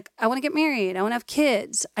things, like I want to get married. I want to have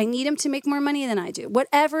kids. I need him to make more money than I do.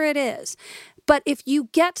 Whatever it is. But if you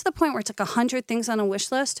get to the point where it's like 100 things on a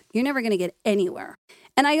wish list, you're never going to get anywhere.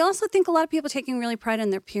 And I also think a lot of people are taking really pride in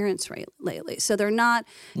their appearance lately. So they're not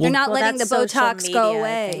letting the Botox go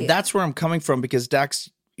away. That's where I'm coming from, because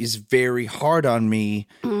Dax is very hard on me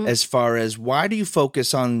as far as, why do you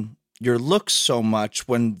focus on your looks so much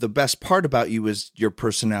when the best part about you is your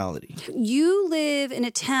personality? You live in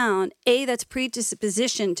a town, A, that's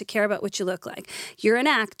predispositioned to care about what you look like. You're an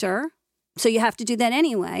actor. So you have to do that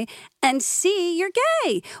anyway. And C, you're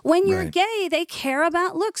gay. When you're gay, they care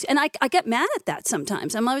about looks. And I get mad at that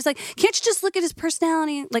sometimes. I'm always like, can't you just look at his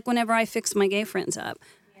personality? Like whenever I fix my gay friends up,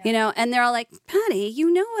 and they're all like, Patti, you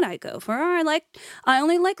know what I go for. I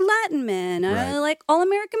only like Latin men. I only like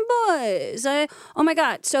all-American boys. Oh my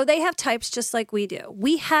God. So they have types just like we do.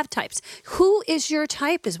 We have types. Who is your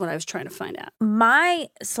type is what I was trying to find out. My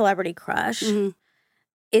celebrity crush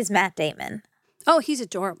is Matt Damon. Oh, he's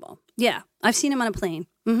adorable. Yeah, I've seen him on a plane.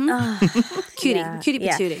 Cutie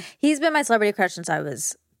patootie. He's been my celebrity crush since I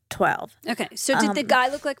was 12. Okay, so did the guy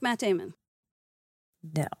look like Matt Damon?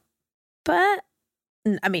 No. But,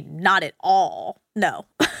 I mean, not at all. No.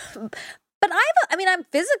 But I'm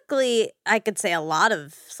physically, I could say a lot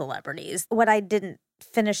of celebrities. What I didn't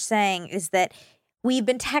finish saying is that we've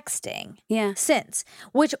been texting since,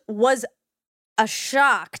 which was a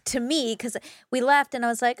shock to me, because we left and I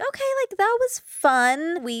was like, okay, like that was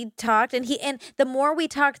fun. We talked and the more we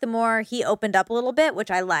talked, the more he opened up a little bit, which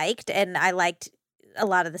I liked, and I liked a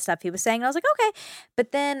lot of the stuff he was saying. And I was like, okay.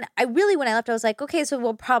 But then when I left, I was like, okay, so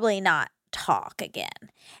we'll probably not talk again.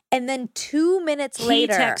 And then 2 minutes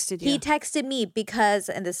later, he texted me because,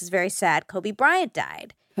 and this is very sad, Kobe Bryant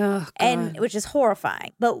died. Oh, and which is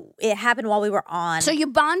horrifying, but it happened while we were on. So you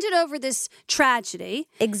bonded over this tragedy,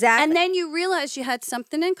 exactly, and then you realized you had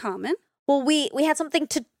something in common. Well, we had something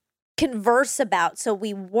to converse about, so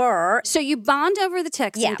you bond over the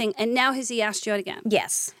texting thing, and now has he asked you out again?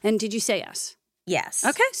 Yes. And did you say yes? Yes.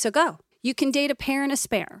 Okay, so go. You can date a pair and a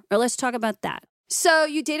spare, or let's talk about that. So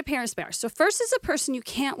you date a pair and spare. So first is a person you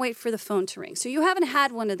can't wait for the phone to ring. So you haven't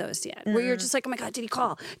had one of those yet, where you're just like, oh my God, did he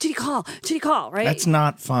call? Did he call? Did he call? Right? That's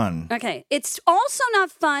not fun. Okay. It's also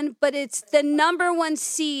not fun, but it's the number 1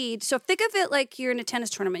 seed. So think of it like you're in a tennis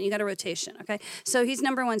tournament. You got a rotation. Okay. So he's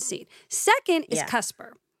number 1 seed. Second is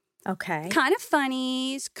Cusper. Okay. Kind of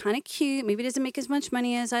funny. He's kind of cute. Maybe he doesn't make as much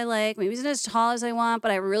money as I like. Maybe he's not as tall as I want,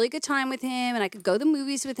 but I have a really good time with him, and I could go to the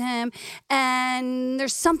movies with him. And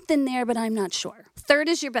there's something there, but I'm not sure. Third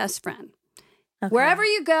is your best friend. Okay. Wherever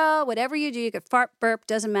you go, whatever you do, you could fart, burp,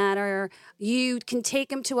 doesn't matter. You can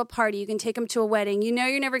take him to a party. You can take him to a wedding. You know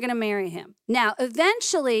you're never going to marry him. Now,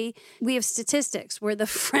 eventually, we have statistics where the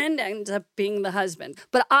friend ends up being the husband.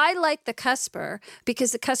 But I like the Cusper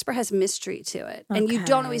because the Cusper has mystery to it. And you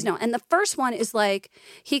don't always know. And the first one is like,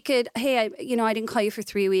 he could, hey, I didn't call you for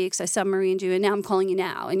 3 weeks. I submarined you, and now I'm calling you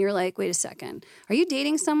now. And you're like, wait a second. Are you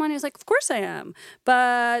dating someone? He's like, of course I am.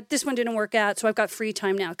 But this one didn't work out, so I've got free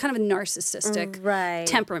time now. Kind of a narcissistic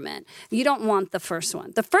temperament. You don't want the first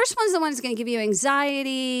one. The first one's the one that's going to give you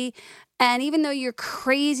anxiety. And even though you're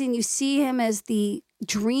crazy and you see him as the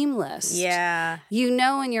dream list, you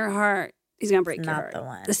know in your heart he's going to break your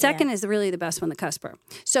heart. The second is really the best one, the Cusper.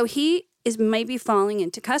 So he is maybe falling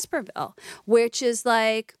into Cusperville, which is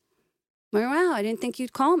like, wow, I didn't think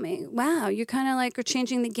you'd call me. Wow, you kind of like are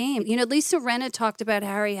changing the game. You know, Lisa Rinna talked about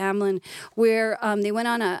Harry Hamlin, where they went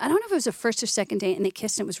on I don't know if it was a first or second date, and they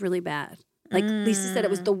kissed and it was really bad. Like Lisa said, it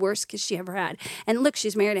was the worst kiss she ever had. And look,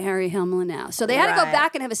 she's married to Harry Hamlin now. So they had to go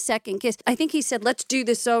back and have a second kiss. I think he said, let's do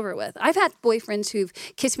this over with. I've had boyfriends who've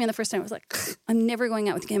kissed me on the first time. I was like, I'm never going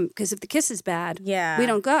out with him because if the kiss is bad, we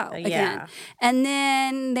don't go again. And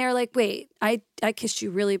then they're like, wait, I kissed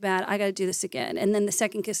you really bad. I got to do this again. And then the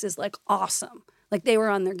second kiss is like awesome. Like they were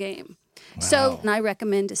on their game. Wow. So and I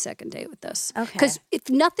recommend a second date with this. Okay. Because if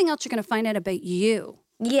nothing else, you're going to find out about you.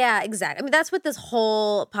 Yeah, exactly. I mean, that's what this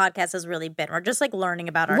whole podcast has really been. We're just like learning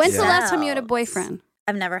about ourselves. When's the last time you had a boyfriend?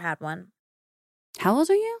 I've never had one. How old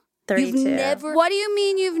are you? 32. You've never. What do you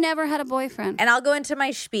mean you've never had a boyfriend? And I'll go into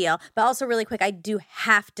my spiel, but also really quick, I do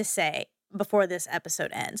have to say before this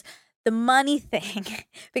episode ends, the money thing,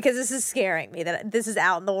 because this is scaring me that this is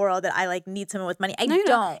out in the world that I like need someone with money. I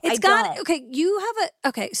don't. It's got okay. You have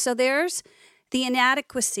okay. So there's the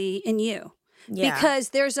inadequacy in you. Yeah. Because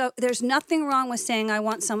there's nothing wrong with saying I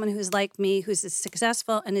want someone who's like me, who's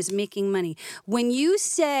successful and is making money. When you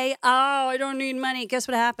say, oh, I don't need money, guess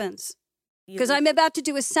what happens? Because I'm about to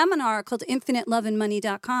do a seminar called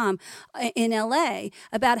InfiniteLoveAndMoney.com in LA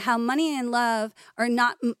about how money and love are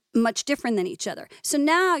not much different than each other. So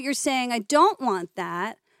now you're saying I don't want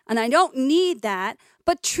that and I don't need that,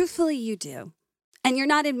 but truthfully you do. And you're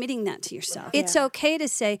not admitting that to yourself. Yeah. It's okay to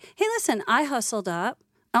say, hey, listen, I hustled up.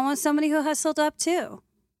 I want somebody who hustled up too.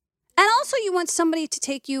 And also you want somebody to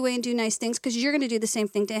take you away and do nice things because you're going to do the same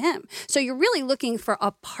thing to him. So you're really looking for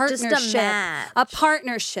a partnership. Just a match. A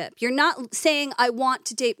partnership. You're not saying I want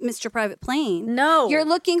to date Mr. Private Plane. No. You're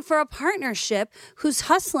looking for a partnership who's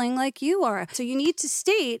hustling like you are. So you need to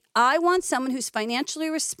state, I want someone who's financially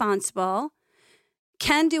responsible,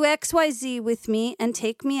 can do XYZ with me and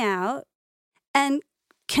take me out, and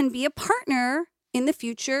can be a partner in the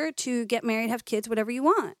future to get married, have kids, whatever you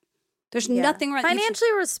want. There's nothing right.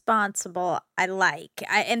 Financially responsible, I like.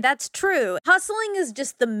 And that's true. Hustling is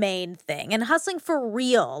just the main thing. And hustling for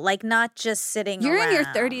real, like not just sitting You're around. in your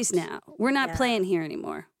 30s now. We're not playing here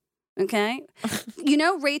anymore. Okay? You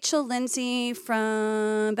know Rachel Lindsay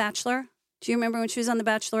from Bachelor? Do you remember when she was on The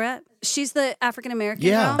Bachelorette? She's the African-American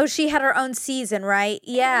girl. Oh, she had her own season, right?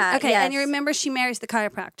 Yeah. Okay, and you remember she marries the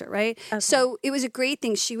chiropractor, right? Okay. So it was a great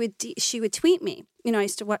thing. She would tweet me. You know,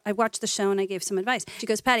 I watched the show and I gave some advice. She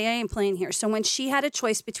goes, Patti, I ain't playing here. So when she had a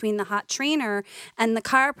choice between the hot trainer and the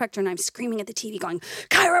chiropractor, and I'm screaming at the TV going,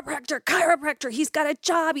 chiropractor, he's got a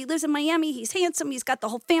job, he lives in Miami, he's handsome, he's got the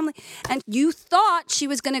whole family. And you thought she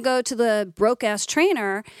was going to go to the broke-ass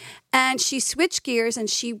trainer, and she switched gears and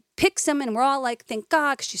she picks him, and we're all like, thank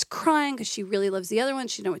God, because she's crying because she really loves the other one.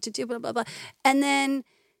 She knows what to do, blah, blah, blah. And then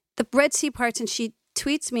the Red Sea parts, and she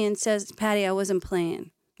tweets me and says, Patti, I wasn't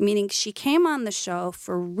playing. Meaning she came on the show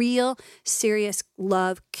for real, serious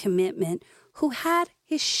love, commitment, who had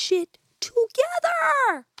his shit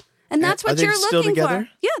together. And that's what you're looking for.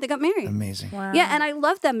 Yeah, they got married. Amazing. Wow. Yeah, and I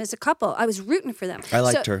love them as a couple. I was rooting for them. I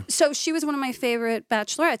liked her. So she was one of my favorite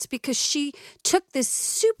bachelorettes because she took this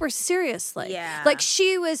super seriously. Yeah. Like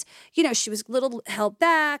she was, you know, she was a little held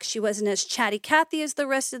back. She wasn't as chatty Cathy as the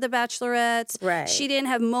rest of the bachelorettes. Right. She didn't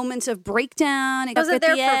have moments of breakdown. She wasn't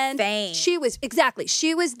there for fame. She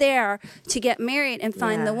was there to get married and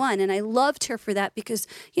find the one. And I loved her for that because,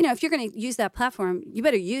 you know, if you're going to use that platform, you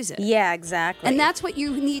better use it. Yeah, exactly. And that's what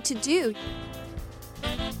you need to do.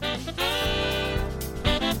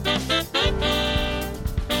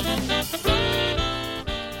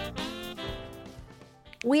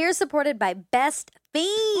 We are supported by Best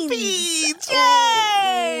Fiends.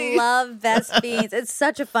 Yay! Love Best Fiends. It's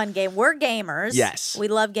such a fun game. We're gamers. Yes. We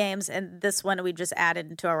love games, and this one we just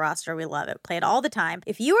added into our roster. We love it. Play it all the time.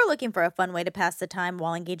 If you are looking for a fun way to pass the time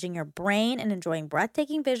while engaging your brain and enjoying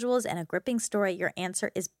breathtaking visuals and a gripping story, your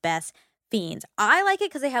answer is Best Fiends. I like it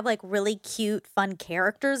because they have like really cute, fun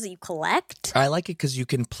characters that you collect. I like it because you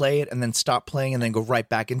can play it and then stop playing and then go right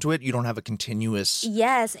back into it. You don't have a continuous.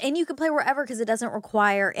 Yes, and you can play wherever because it doesn't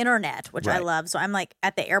require internet, which I love. So I'm like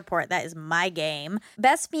at the airport, that is my game.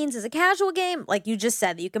 Best Fiends is a casual game, like you just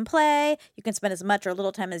said, that you can play. You can spend as much or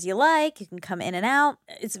little time as you like. You can come in and out.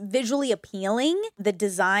 It's visually appealing. The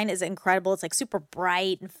design is incredible. It's like super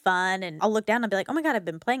bright and fun. And I'll look down and be like, oh my God, I've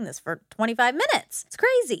been playing this for 25 minutes. It's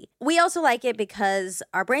crazy. We also also like it because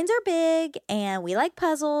our brains are big and we like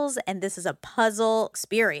puzzles, and this is a puzzle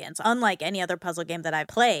experience, unlike any other puzzle game that I've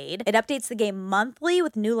played. It updates the game monthly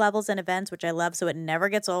with new levels and events, which I love, so it never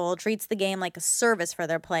gets old. Treats the game like a service for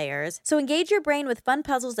their players. So engage your brain with fun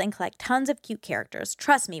puzzles and collect tons of cute characters.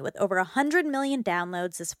 Trust me, with over 100 million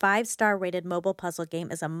downloads, this 5-star rated mobile puzzle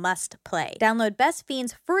game is a must play. Download Best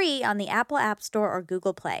Fiends free on the Apple App Store or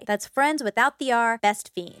Google Play. That's friends without the R,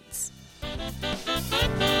 Best Fiends.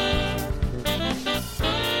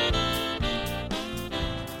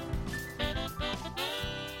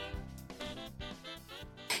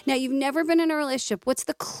 Now, you've never been in a relationship. What's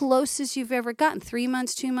the closest you've ever gotten? 3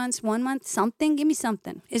 months, 2 months, 1 month, something? Give me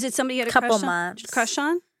something. Is it somebody you had a Couple crush on? months. Crush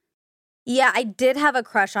on? Yeah, I did have a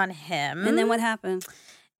crush on him. And then what happened?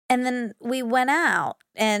 And then we went out,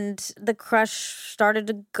 and the crush started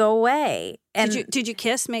to go away. And Did you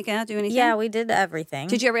kiss, make out, do anything? yeah, we did everything.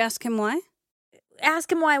 Did you ever ask him why?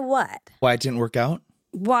 Ask him why what? Why it didn't work out?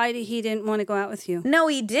 Why did he didn't want to go out with you? No,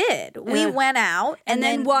 he did. We Yeah. went out. And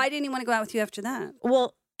then why didn't he want to go out with you after that?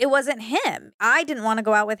 Well, it wasn't him. I didn't want to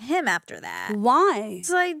go out with him after that. Why?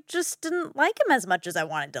 So I just didn't like him as much as I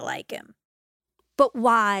wanted to like him. But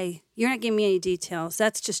why? You're not giving me any details.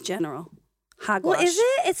 That's just general. Hogwash. Well, is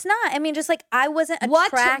it? It's not. I mean, just like I wasn't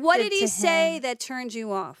attracted What did he to say him. that turned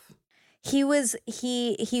you off? He was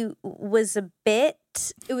a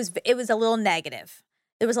bit. It was a little negative.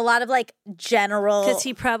 There was a lot of like general. Because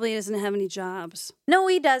he probably doesn't have any jobs. No,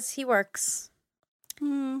 he does. He works.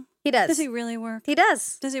 He does. Does he really work? He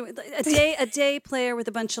does. Does he? A day player with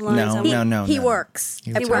a bunch of lines on it? No. He works.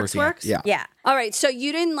 He works? Yeah. Yeah. All right, so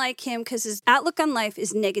you didn't like him because his outlook on life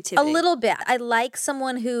is negativity. A little bit. I like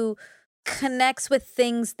someone who connects with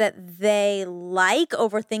things that they like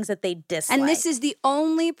over things that they dislike. And this is the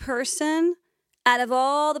only person out of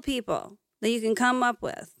all the people that you can come up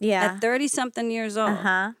with at 30-something years old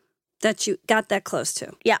that you got that close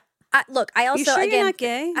to. Yeah. Look, I also, you sure again, you're not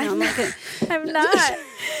gay? No, I'm not kidding. I'm not.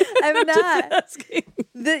 I'm not. That's a fair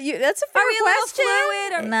Are we a little question.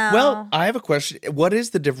 fluid or- No. Well, I have a question. What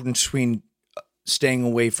is the difference between staying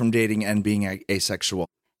away from dating and being asexual?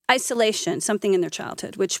 Isolation, something in their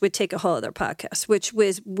childhood, which would take a whole other podcast, which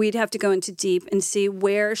was we'd have to go into deep and see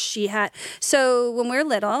where she had. So when we're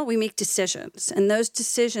little, we make decisions, and those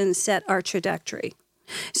decisions set our trajectory.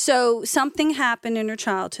 So something happened in her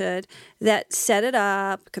childhood that set it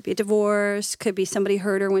up. Could be a divorce, could be somebody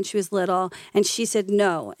hurt her when she was little, and she said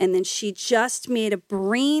no. And then she just made a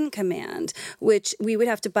brain command, which we would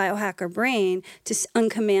have to biohack her brain to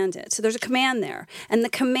uncommand it. So there's a command there. And the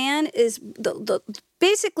command is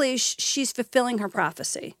basically she's fulfilling her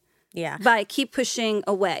prophecy. Yeah. By keep pushing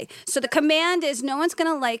away. So the command is no one's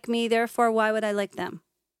going to like me, therefore why would I like them?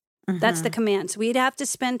 That's the command. So we'd have to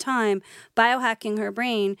spend time biohacking her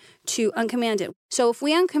brain to uncommand it. So if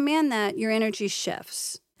we uncommand that, your energy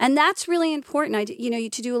shifts. And that's really important.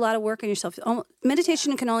 To do a lot of work on yourself.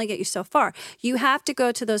 Meditation can only get you so far. You have to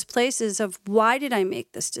go to those places of why did I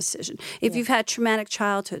make this decision? If you've had traumatic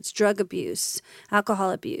childhoods, drug abuse,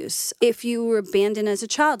 alcohol abuse, if you were abandoned as a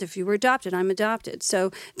child, if you were adopted, I'm adopted.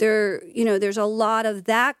 So there's a lot of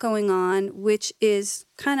that going on, which is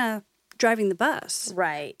kind of driving the bus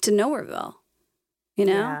to Nowhereville,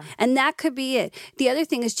 Yeah. And that could be it. The other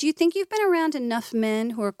thing is, do you think you've been around enough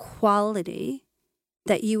men who are quality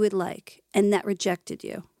that you would like and that rejected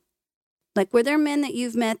you? Like, were there men that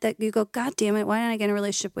you've met that you go, God damn it, why didn't I get in a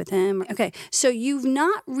relationship with him? Okay, so you've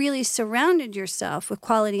not really surrounded yourself with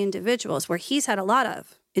quality individuals where he's had a lot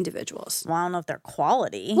of individuals. Well, I don't know if they're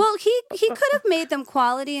quality. Well, he could have made them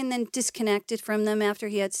quality and then disconnected from them after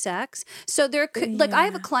he had sex. So there could, like, I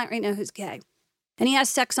have a client right now who's gay, and he has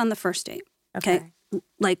sex on the first date. Okay.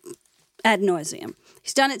 Like ad nauseum.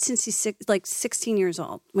 He's done it since he's 16 years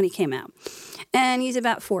old when he came out, and he's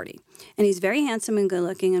about 40, and he's very handsome and good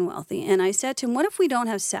looking and wealthy. And I said to him, "What if we don't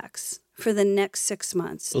have sex for the next 6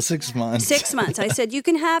 months?" Well, 6 months. 6 months. I said, you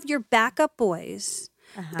can have your backup boys.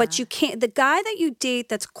 But you can't, the guy that you date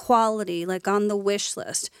that's quality, like on the wish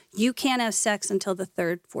list, you can't have sex until the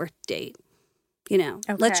 3rd, 4th date.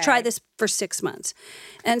 Let's try this for 6 months.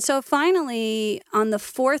 And so finally, on the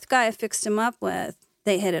 4th guy I fixed him up with,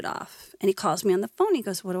 they hit it off. And he calls me on the phone. He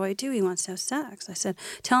goes, what do I do? He wants to have sex. I said,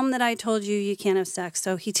 tell him that I told you can't have sex.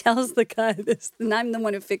 So he tells the guy this, and I'm the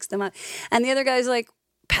one who fixed him up. And the other guy's like,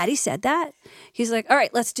 Patti said that? He's like, all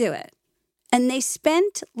right, let's do it. And they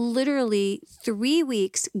spent literally 3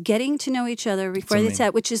 weeks getting to know each other before they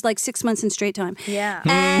said, which is like 6 months in straight time. Yeah.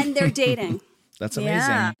 And they're dating. That's amazing.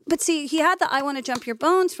 Yeah. But see, he had the I want to jump your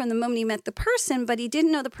bones from the moment he met the person, but he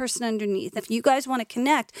didn't know the person underneath. If you guys want to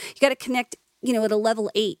connect, you got to connect, at a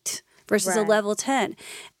level 8. versus a Right. level 10.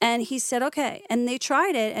 And he said, okay. And they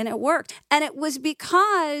tried it and it worked. And it was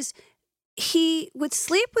because he would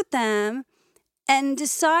sleep with them and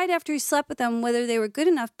decide after he slept with them whether they were good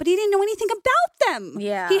enough, but he didn't know anything about them.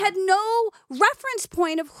 Yeah. He had no reference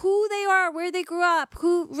point of who they are, where they grew up,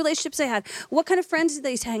 who relationships they had, what kind of friends did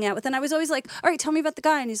they used to hang out with. And I was always like, all right, tell me about the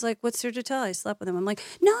guy. And he's like, what's there to tell? I slept with him. I'm like,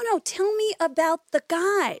 no, tell me about the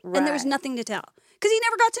guy. And there was Right. nothing to tell because he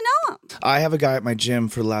never got to know him. I have a guy at my gym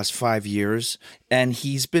for the last 5 years, and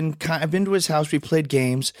I've been to his house. We played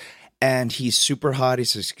games, and he's super hot.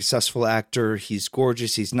 He's a successful actor. He's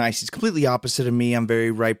gorgeous. He's nice. He's completely opposite of me. I'm very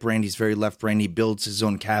right-brained. He's very left-brained. He builds his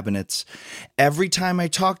own cabinets. Every time I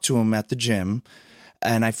talk to him at the gym,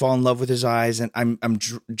 and I fall in love with his eyes, and I'm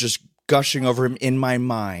just gushing over him in my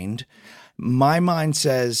mind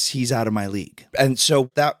says he's out of my league. And so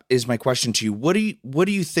that is my question to you. What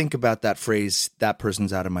do you think about that phrase, that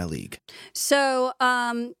person's out of my league? So,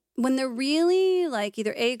 when they're really like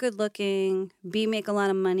either A, good looking, B, make a lot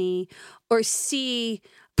of money, or C,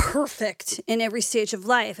 perfect in every stage of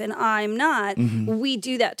life, and I'm not, we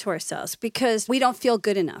do that to ourselves because we don't feel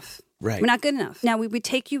good enough. Right. We're not good enough. Now, we would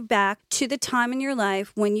take you back to the time in your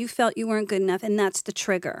life when you felt you weren't good enough, and that's the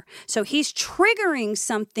trigger. So he's triggering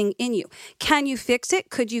something in you. Can you fix it?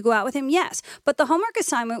 Could you go out with him? Yes. But the homework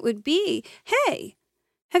assignment would be, hey,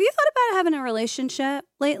 have you thought about having a relationship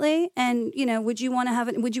lately? And, would you want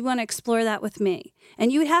to explore that with me?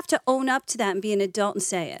 And you would have to own up to that and be an adult and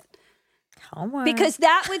say it. Homework. Because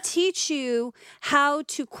that would teach you how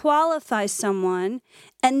to qualify someone,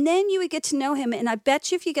 and then you would get to know him. And I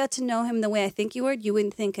bet you if you got to know him the way I think you would, you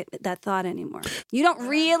wouldn't think that thought anymore. You don't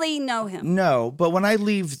really know him. No, but when I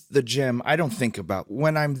leave the gym, I don't think about.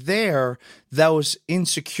 When I'm there, those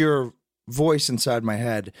insecure voice inside my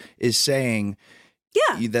head is saying,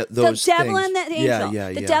 Yeah, those the devil things. and the angel.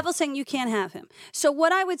 Yeah. The devil saying you can't have him. So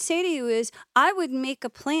what I would say to you is I would make a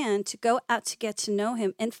plan to go out to get to know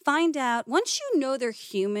him and find out, once you know they're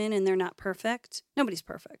human and they're not perfect, nobody's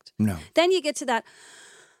perfect. No. Then you get to that,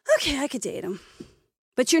 okay, I could date him.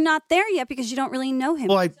 But you're not there yet because you don't really know him.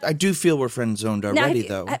 Well, I do feel we're friend zoned already,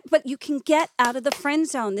 though. But you can get out of the friend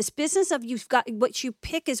zone. This business of you've got what you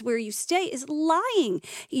pick is where you stay is lying.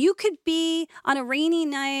 You could be on a rainy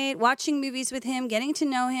night watching movies with him, getting to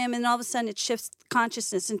know him, and all of a sudden it shifts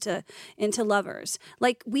consciousness into lovers.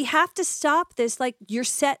 Like, we have to stop this. Like, you're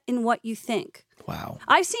set in what you think. Wow.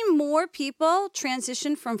 I've seen more people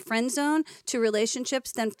transition from friend zone to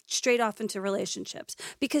relationships than straight off into relationships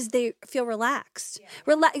because they feel relaxed.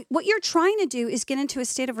 What you're trying to do is get into a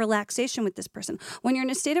state of relaxation with this person. When you're in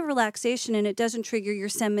a state of relaxation and it doesn't trigger your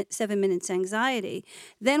 7 minutes anxiety,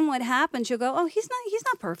 then what happens? You'll go, oh, he's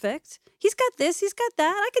not perfect. He's got this, he's got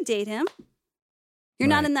that. I could date him. You're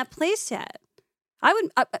not in that place yet. I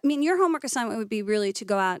mean, your homework assignment would be really to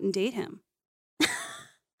go out and date him.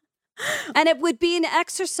 And it would be an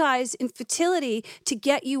exercise in fertility to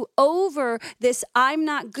get you over this I'm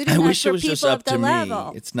not good I enough wish it for was just people up of the to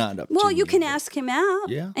level. me. It's not up to Well, me. you can ask him out.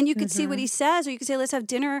 Yeah. And you could see what he says, or you could say, let's have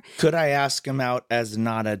dinner. Could I ask him out as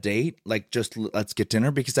not a date? Like, just let's get dinner?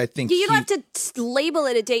 Because I think You don't have to label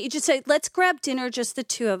it a date. You just say, let's grab dinner, just the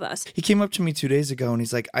two of us. He came up to me 2 days ago and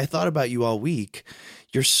he's like, I thought about you all week.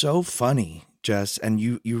 You're so funny, Jess. And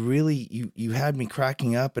you really, you had me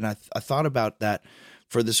cracking up. And I thought about that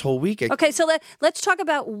for this whole week. Okay, so let's talk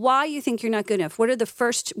about why you think you're not good enough. What are the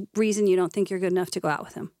first reason you don't think you're good enough to go out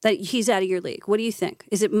with him? That he's out of your league. What do you think?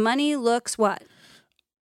 Is it money, looks, what?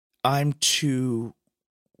 I'm too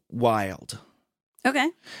wild. Okay.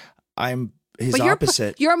 I'm his But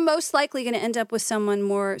opposite. You're most likely going to end up with someone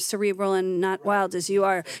more cerebral and not wild as you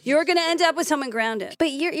are. You're going to end up with someone grounded.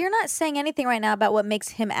 But you're not saying anything right now about what makes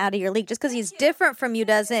him out of your league. Just because he's different from you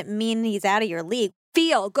doesn't mean he's out of your league.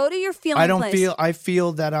 Go to your feeling place. I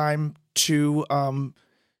feel that I'm too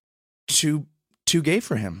gay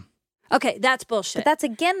for him. Okay, that's bullshit. But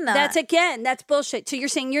that's That's bullshit. So you're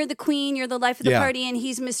saying you're the queen, you're the life of the party, and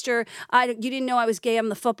he's Mr. You didn't know I was gay, I'm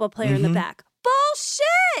the football player in the back.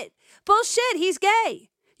 Bullshit, he's gay.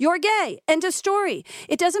 You're gay. End of story.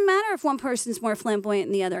 It doesn't matter if one person's more flamboyant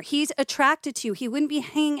than the other. He's attracted to you. He wouldn't be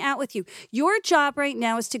hanging out with you. Your job right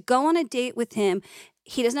now is to go on a date with him.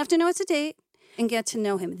 He doesn't have to know it's a date. And get to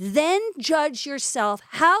know him. Then judge yourself.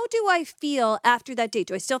 How do I feel after that date?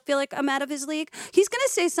 Do I still feel like I'm out of his league? He's going to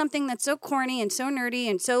say something that's so corny and so nerdy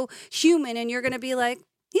and so human, and you're going to be like,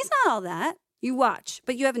 he's not all that. You watch,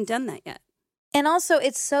 but you haven't done that yet. And also,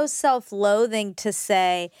 it's so self-loathing to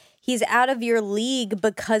say he's out of your league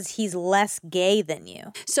because he's less gay than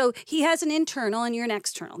you. So he has an internal and you're an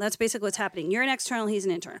external. That's basically what's happening. You're an external, he's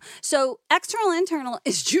an internal. So external, internal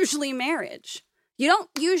is usually marriage. You don't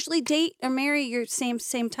usually date or marry your same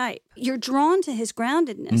type. You're drawn to his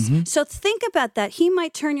groundedness. So think about that. He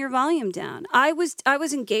might turn your volume down. I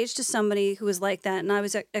was engaged to somebody who was like that, and I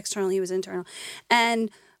was external, he was internal.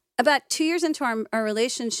 And about 2 years into our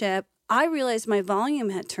relationship, I realized my volume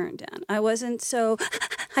had turned down. I wasn't so,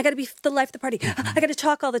 I got to be the life of the party. I got to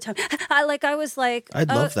talk all the time. I'd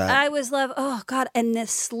love that. Oh God. And the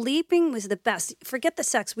sleeping was the best. Forget the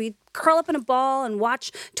sex. We'd curl up in a ball and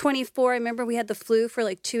watch 24. I remember we had the flu for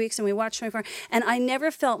like 2 weeks and we watched 24. And I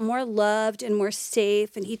never felt more loved and more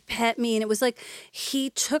safe. And he'd pet me. And it was like, he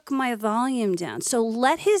took my volume down. So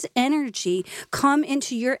let his energy come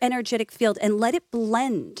into your energetic field and let it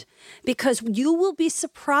blend, because you will be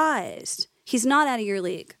surprised. He's not out of your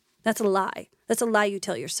league. That's a lie. That's a lie you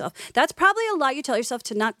tell yourself. That's probably a lie you tell yourself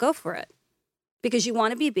to not go for it, because you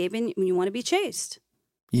want to be a baby and you want to be chased.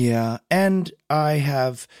 Yeah. And I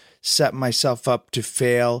have set myself up to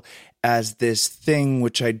fail as this thing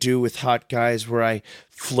which I do with hot guys where I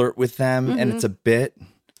flirt with them and it's a bit.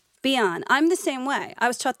 Beyond. I'm the same way. I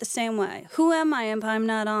was taught the same way. Who am I if I'm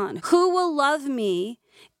not on? Who will love me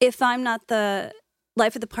if I'm not the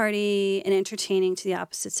life of the party and entertaining to the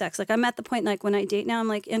opposite sex? Like, I'm at the point, like, when I date now, I'm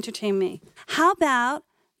like, entertain me. How about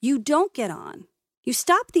you don't get on? You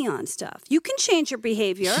stop the on stuff. You can change your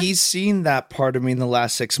behavior. He's seen that part of me in the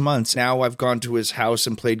last 6 months. Now I've gone to his house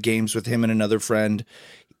and played games with him and another friend,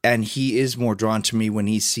 and he is more drawn to me when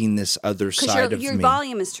he's seen this other side of me. Your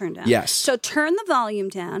volume is turned down. Yes. So turn the volume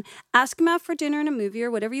down, ask him out for dinner and a movie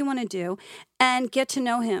or whatever you want to do, and get to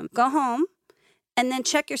know him. Go home. And then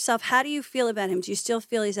check yourself. How do you feel about him? Do you still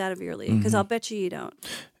feel he's out of your league? Because I'll bet you don't.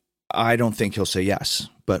 I don't think he'll say yes,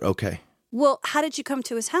 but okay. Well, how did you come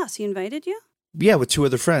to his house? He invited you? Yeah, with 2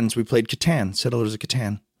 other friends. We played Catan, Settlers of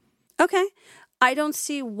Catan. Okay. I don't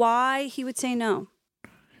see why he would say no.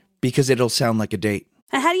 Because it'll sound like a date.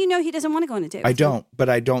 And how do you know he doesn't want to go on a date with I don't, but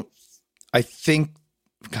I think,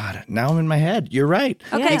 God, now I'm in my head. You're right.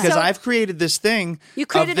 Okay, because so I've created this thing. You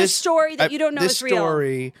created a story that you don't know is real.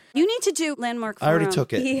 Story. You need to do Landmark Forum. I already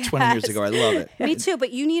took it 20 years ago. I love it. Me too,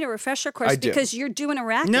 but you need a refresher course because you're doing a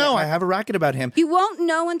racket. No, I have a racket about him. You won't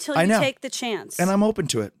know until you take the chance. And I'm open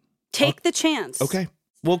to it. Take the chance. Okay.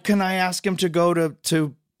 Well, can I ask him to go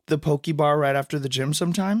to the Poke Bar right after the gym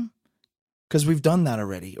sometime? Because we've done that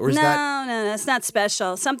already. Or is No, that... that's not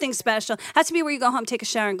special. Something special. Has to be where you go home, take a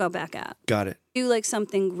shower, and go back out. Got it. Do like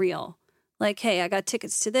something real. Like, hey, I got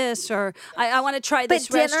tickets to this, or I want to try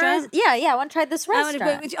this restaurant. Yeah, I want to try this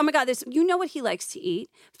restaurant. Oh my God, you know what he likes to eat.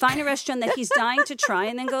 Find a restaurant that he's dying to try,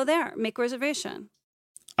 and then go there. Make a reservation.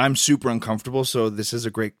 I'm super uncomfortable, so this is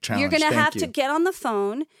a great challenge. You're going to have to get on the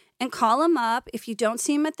phone and call him up if you don't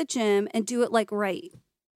see him at the gym, and do it like right.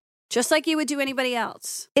 Just like you would do anybody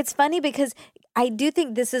else. It's funny because I do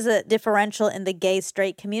think this is a differential in the gay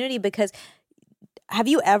straight community, because have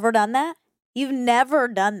you ever done that? You've never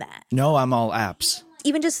done that. No, I'm all apps.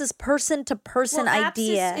 Even just this person-to-person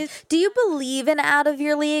idea. Do you believe in out of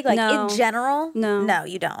your league? Like, no. in general? No. No,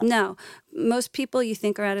 you don't. No. Most people you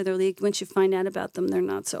think are out of their league, once you find out about them, they're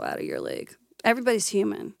not so out of your league. Everybody's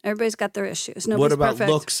human. Everybody's got their issues. Nobody's what about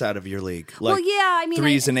perfect. looks out of your league? Like, well, yeah, I mean,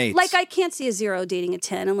 3s and 8s. Like, I can't see a 0 dating a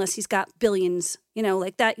 10 unless he's got billions. You know,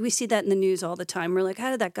 like that. We see that in the news all the time. We're like,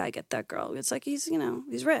 how did that guy get that girl? It's like he's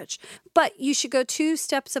rich. But you should go 2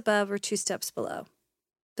 steps above or 2 steps below.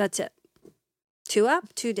 That's it. 2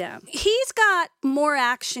 up, 2 down. He's got more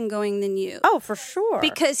action going than you. Oh, for sure.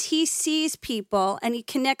 Because he sees people and he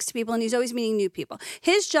connects to people and he's always meeting new people.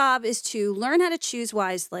 His job is to learn how to choose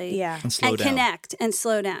wisely and slow down. Connect and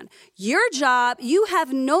slow down. Your job, you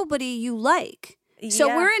have nobody you like. So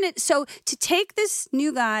we're in it. So to take this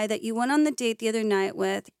new guy that you went on the date the other night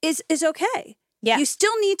with is okay. Yeah. You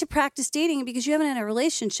still need to practice dating because you haven't had a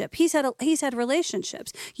relationship. He's had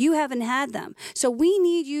relationships. You haven't had them. So we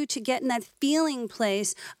need you to get in that feeling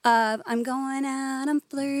place of, I'm going out, I'm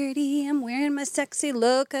flirty, I'm wearing my sexy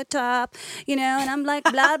Loca top, and I'm like,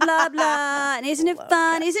 blah, blah, blah. And isn't it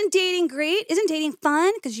fun? Isn't dating great? Isn't dating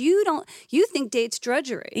fun? Because you think date's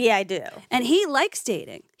drudgery. Yeah, I do. And he likes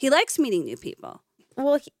dating. He likes meeting new people.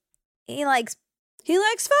 Well, he likes... He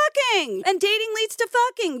likes fucking, and dating leads to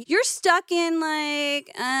fucking. You're stuck in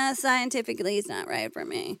like, scientifically, it's not right for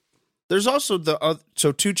me. There's also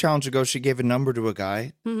so 2 challenges ago, she gave a number to a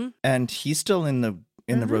guy, and he's still in the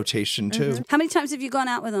rotation too. How many times have you gone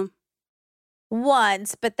out with him?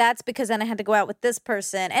 Once, but that's because then I had to go out with this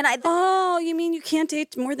person, and you mean you can't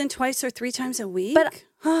date more than 2 or 3 times a week? But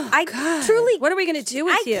truly, what are we going to do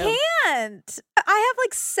with you? I can't. I have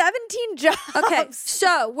like 17 jobs. Okay,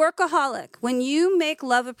 so workaholic. When you make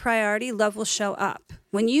love a priority, love will show up.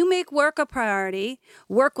 When you make work a priority,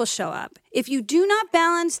 work will show up. If you do not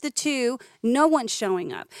balance the two, no one's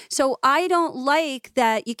showing up. So I don't like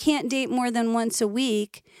that you can't date more than once a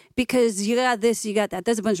week because you got this, you got that.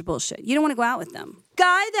 That's a bunch of bullshit. You don't want to go out with them.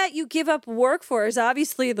 Guy that you give up work for is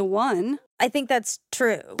obviously the one. I think that's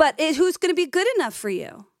true. But who's going to be good enough for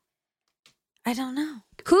you? I don't know.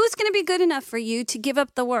 Who's going to be good enough for you to give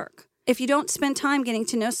up the work? If you don't spend time getting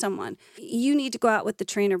to know someone, you need to go out with the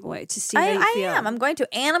trainer boy to see how you feel. I am. I'm going to.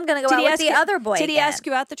 And I'm going to go out with the other boy. Did he ask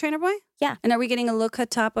you out, the trainer boy? Yeah. And are we getting a low-cut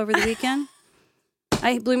top over the weekend?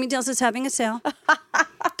 Bloomingdale's is having a sale.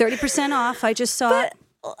 30% off. I just saw it.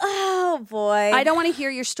 Oh, boy. I don't want to hear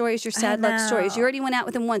your stories, your sad luck stories. You already went out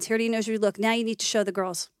with him once. He already knows your look. Now you need to show the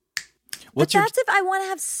girls. That's if I want to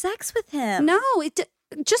have sex with him. No,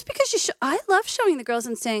 just because you I love showing the girls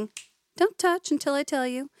and saying, don't touch until I tell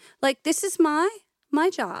you. Like, this is my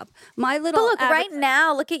job. My little. But look, right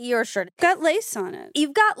now, look at your shirt. Got lace on it.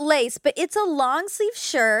 You've got lace, but it's a long sleeve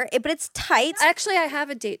shirt, but it's tight. Actually, I have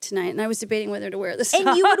a date tonight, and I was debating whether to wear this.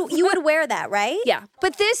 And you would wear that, right? Yeah.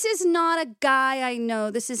 But this is not a guy I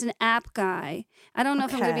know. This is an app guy. I don't know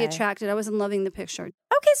if I'm going to be attracted. I wasn't loving the picture.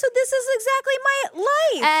 Okay, so this is exactly my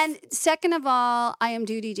life. And second of all, I am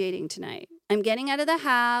duty dating tonight. I'm getting out of the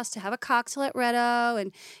house to have a cocktail at Retto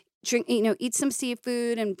and drink, eat some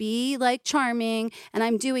seafood and be like charming, and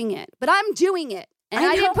I'm doing it. But I'm doing it. And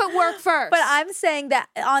I didn't put work first. But I'm saying that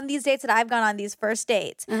on these dates that I've gone on, these first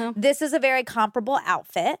dates, this is a very comparable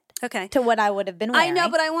outfit to what I would have been wearing. I know,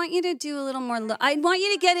 but I want you to do a little more. I want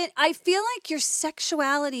you to get it. I feel like your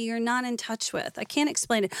sexuality you're not in touch with. I can't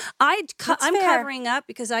explain it. I'm covering up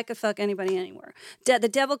because I could fuck anybody anywhere. The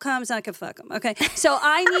devil comes, I could fuck him. Okay, so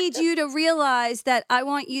I need you to realize that I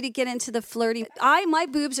want you to get into the flirty. My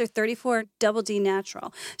boobs are 34 double D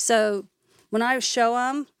natural. So when I show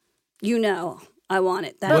them, I want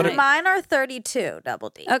it. But mine are 32 double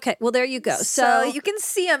D. Okay, well, there you go. So you can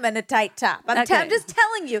see them in a tight top. I'm just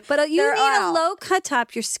telling you. But you need a low cut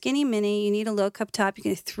top. You're skinny mini. You need a low cut top. You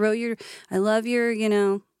can throw I love your,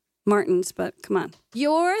 Martins, but come on.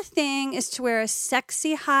 Your thing is to wear a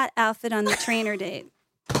sexy, hot outfit on the trainer date.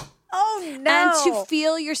 Oh, no. And to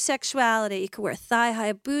feel your sexuality. You could wear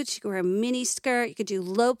thigh-high boots. You could wear a mini skirt. You could do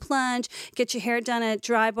low plunge. Get your hair done at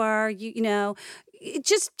Dry Bar.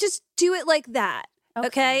 Just do it like that,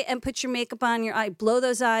 okay? And put your makeup on your eye. Blow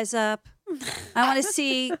those eyes up. I want to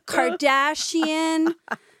see Kardashian,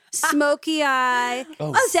 smoky eye,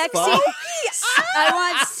 sexy. I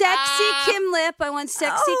want sexy Kim Lip. I want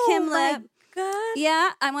sexy Kim Lip. God.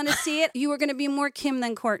 Yeah, I want to see it. You are going to be more Kim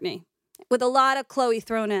than Courtney, with a lot of Chloe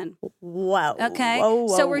thrown in. Whoa. Okay. Whoa,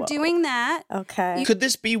 so we're doing that. Okay. Could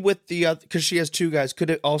this be with the other, because she has two guys, could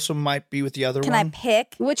it also might be with the other Can one? I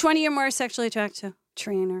pick? Which one are you more sexually attracted to?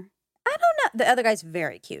 Trainer. I don't know. The other guy's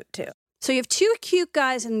very cute, too. So you have two cute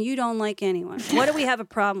guys and you don't like anyone. What do we have a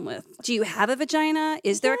problem with? Do you have a vagina?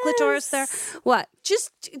 Is there a clitoris there? What?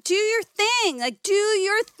 Just do your thing. Like, do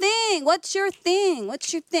your thing. What's your thing?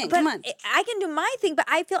 What's your thing? But Come on. I can do my thing, but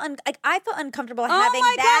I feel uncomfortable Oh having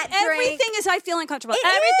my that God. drink. Everything is I feel uncomfortable. It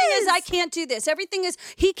Everything is I is. can't do this. Everything is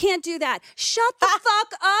he can't do that. Shut the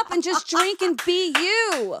fuck up and just drink and be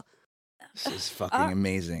you. This is fucking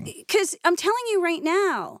amazing. Because I'm telling you right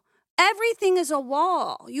now, everything is a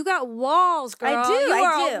wall. You got walls, girl. I do, You I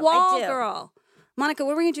are do, a wall I do. girl. Monica,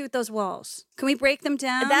 what are we going to do with those walls? Can we break them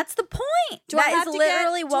down? That's the point. Do I That have is to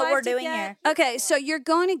literally do I what have we're to doing get- here. Okay, so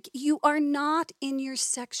you are not in your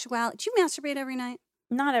sexuality. Do you masturbate every night?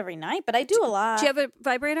 Not every night, but I do a lot. Do you have a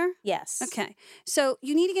vibrator? Yes. Okay, so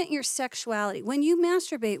you need to get in your sexuality. When you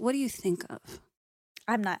masturbate, what do you think of?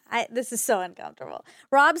 I'm not. This is so uncomfortable.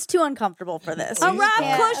 Rob's too uncomfortable for this. Oh, Rob,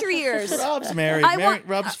 Yeah. close your ears. Rob's married.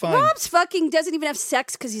 Rob's fine. Rob's fucking doesn't even have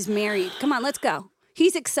sex because he's married. Come on, let's go.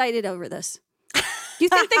 He's excited over this. You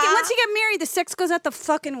think once you get married, the sex goes out the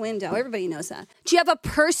fucking window. Everybody knows that. Do you have a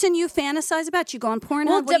person you fantasize about? Do you go on Pornhub?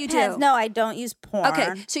 Well, What do you depends. do? No, I don't use porn.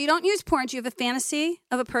 Okay, so you don't use porn. Do you have a fantasy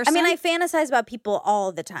of a person? I mean, I fantasize about people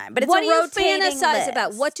all the time, but it's what a do you rotating fantasize list.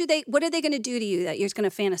 about? What are they going to do to you that you're going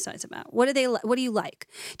to fantasize about? What do you like?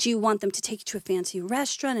 Do you want them to take you to a fancy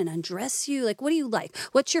restaurant and undress you? Like, what do you like?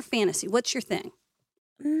 What's your fantasy? What's your thing?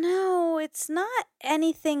 No, it's not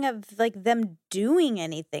anything of like them doing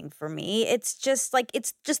anything for me. It's just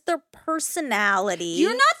their personality.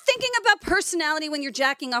 You're not thinking about personality when you're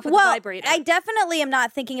jacking off with well, a vibrator. I definitely am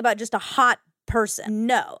not thinking about just a hot person.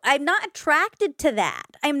 No, I'm not attracted to that.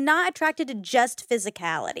 I'm not attracted to just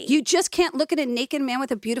physicality. You just can't look at a naked man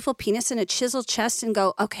with a beautiful penis and a chiseled chest and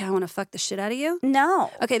go, okay, I want to fuck the shit out of you?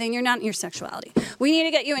 No. Okay, then you're not in your sexuality. We need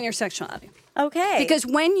to get you in your sexuality. Okay. Because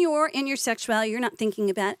when you're in your sexuality, you're not thinking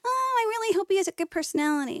about, oh, I really hope he has a good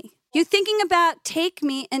personality. You thinking about take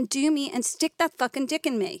me and do me and stick that fucking dick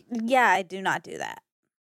in me. Yeah, I do not do that.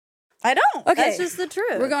 I don't. Okay. That's just the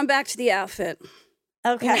truth. We're going back to the outfit.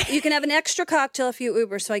 Okay. You can have an extra cocktail if you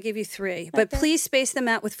Uber, so I give you 3. But please space them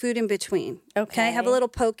out with food in between. Okay? Have a little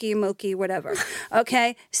pokey, moky, whatever.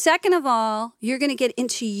 Okay? Second of all, you're going to get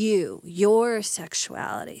into your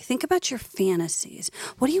sexuality. Think about your fantasies.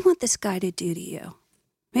 What do you want this guy to do to you?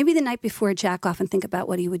 Maybe the night before, jack off and think about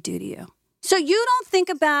what he would do to you. So you don't think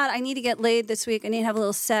about, I need to get laid this week, I need to have a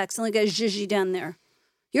little sex, and look at zhuzhy down there.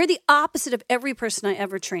 You're the opposite of every person I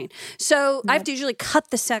ever train. So I have to usually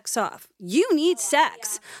cut the sex off. You need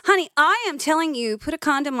sex. Honey, I am telling you, put a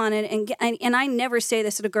condom on it, and I never say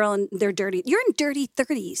this to a girl and they're dirty. You're in dirty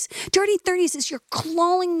 30s. Dirty 30s is you're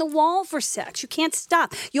clawing the wall for sex. You can't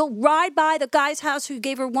stop. You'll ride by the guy's house who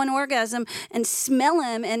gave her 1 orgasm and smell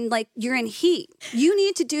him and like you're in heat. You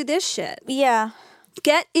need to do this shit. Yeah.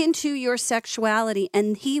 Get into your sexuality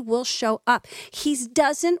and he will show up. He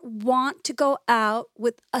doesn't want to go out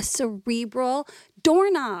with a cerebral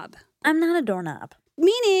doorknob. I'm not a doorknob.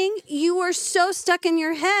 Meaning you are so stuck in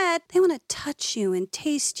your head, they want to touch you and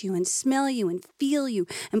taste you and smell you and feel you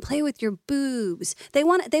and play with your boobs. They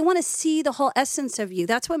want to see the whole essence of you.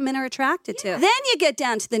 That's what men are attracted to. Then you get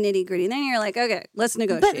down to the nitty gritty. Then you're like, okay, let's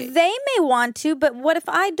negotiate. But they may want to, but what if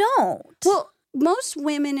I don't? Well, most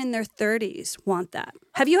women in their 30s want that.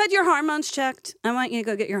 Have you had your hormones checked? I want you to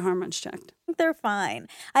go get your hormones checked. They're fine.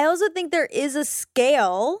 I also think there is a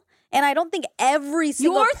scale, and I don't think every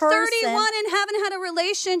single You're person... 31 and haven't had a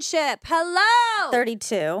relationship. Hello.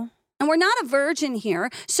 32. And we're not a virgin here.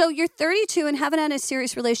 So you're 32 and haven't had a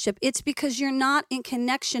serious relationship. It's because you're not in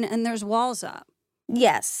connection and there's walls up.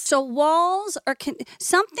 Yes. So walls are,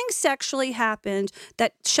 something sexually happened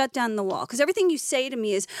that shut down the wall. Because everything you say to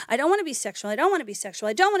me is, I don't want to be sexual. I don't want to be sexual.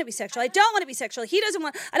 I don't want to be sexual. I don't want to be sexual. He doesn't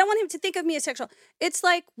want, I don't want him to think of me as sexual. It's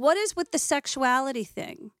like, what is with the sexuality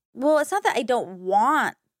thing? Well, it's not that I don't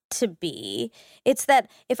want to be. It's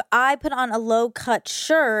that if I put on a low-cut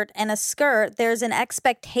shirt and a skirt, there's an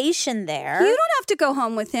expectation there. You don't have to go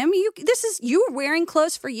home with him. You're wearing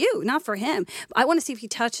clothes for you, not for him. I want to see if he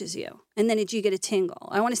touches you. And then you get a tingle.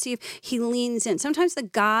 I want to see if he leans in. Sometimes the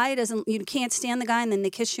guy you can't stand the guy and then they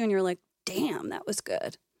kiss you and you're like, damn, that was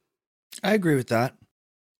good. I agree with that.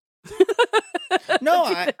 No,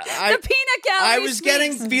 the peanut gallery. I was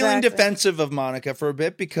feeling defensive of Monica for a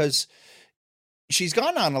bit because she's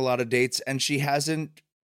gone on a lot of dates and she hasn't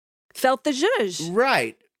felt the zhuzh.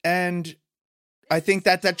 Right. And I think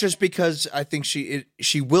that just because I think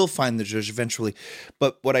she will find the zhuzh eventually.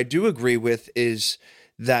 But what I do agree with is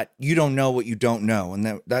that you don't know what you don't know.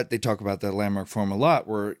 And that they talk about that landmark form a lot,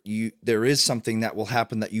 where there is something that will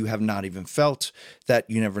happen that you have not even felt, that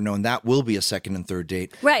you never know. And that will be a second and third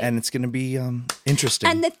date. Right. And it's going to be interesting.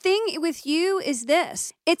 And the thing with you is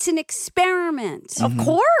this. It's an experiment. Of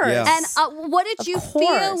course. Yes. And what did you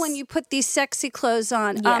feel when you put these sexy clothes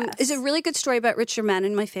on? Yes. Is a really good story about Richard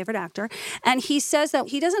Madden, my favorite actor. And he says that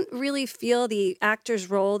he doesn't really feel the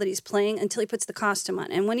actor's role that he's playing until he puts the costume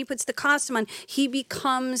on. And when he puts the costume on, he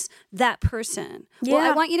becomes that person. Yeah,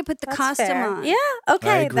 well, I want you to put the costume fair. on. Yeah,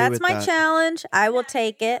 okay, that's my challenge. I will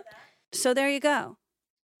take it. So there you go.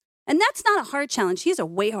 And that's not a hard challenge. He has a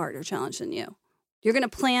way harder challenge than you. You're going to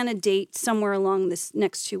plan a date somewhere along this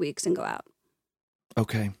next 2 weeks and go out.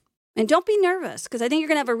 Okay. And don't be nervous, because I think you're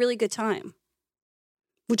going to have a really good time.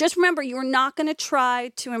 Well, just remember, you're not going to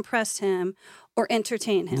try to impress him or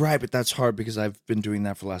entertain him. Right, but that's hard because I've been doing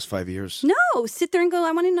that for the last 5 years. No, sit there and go,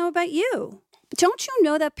 I want to know about you. Don't you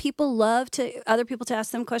know that people love other people to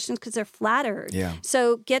ask them questions because they're flattered? Yeah.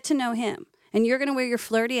 So get to know him. And you're going to wear your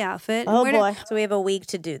flirty outfit. Oh, boy. So we have a week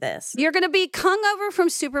to do this. You're going to be hungover from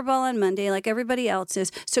Super Bowl on Monday like everybody else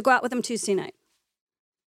is. So go out with him Tuesday night.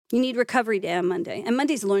 You need recovery day on Monday. And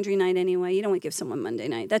Monday's laundry night anyway. You don't want to give someone Monday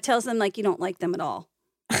night. That tells them like you don't like them at all.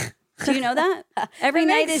 Do you know that? Every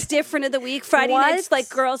night is different of the week. Friday night's like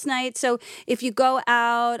girls' night. So if you go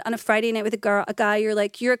out on a Friday night with a guy, you're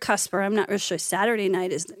like, you're a cusper. I'm not really sure. Saturday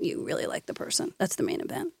night is you really like the person. That's the main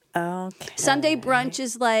event. Okay. Sunday brunch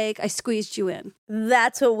is like, I squeezed you in.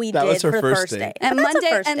 That's what we did for the first date. And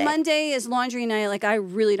Monday is laundry night. Like, I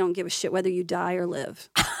really don't give a shit whether you die or live.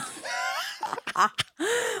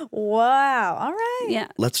 Wow. All right. Yeah.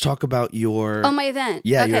 Let's talk about my event.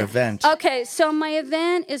 Yeah, your event. Okay, so my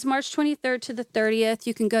event is March 23rd to the 30th.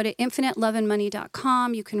 You can go to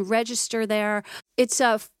infiniteloveandmoney.com. You can register there. It's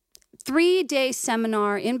a 3-day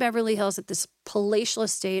seminar in Beverly Hills at this palatial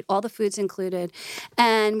estate, all the food's included.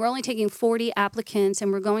 And we're only taking 40 applicants,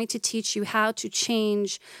 and we're going to teach you how to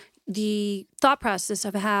change the thought process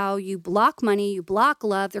of how you block money, you block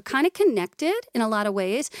love. They're kind of connected in a lot of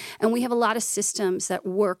ways. And we have a lot of systems that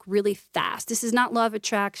work really fast. This is not law of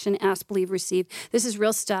attraction, ask, believe, receive. This is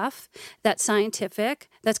real stuff that's scientific,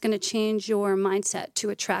 that's going to change your mindset to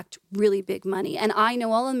attract really big money. And I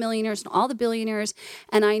know all the millionaires and all the billionaires,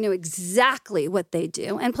 and I know exactly what they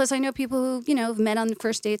do. And plus I know people who, you know, have met on the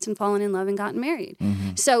first dates and fallen in love and gotten married.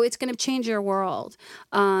 So it's going to change your world.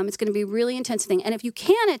 It's going to be a really intense thing. And if you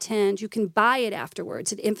can attend, you can buy it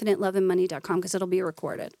afterwards at infiniteloveandmoney.com because it'll be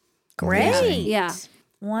recorded. Great. Yeah.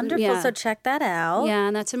 Wonderful. Yeah. So check that out. Yeah,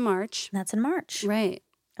 and that's in March. That's in March. Right.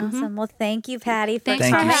 Awesome. Well, thank you, Patti. Thanks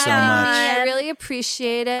Thank for you so having much. me. I really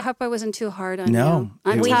appreciate it. Hope I wasn't too hard on No,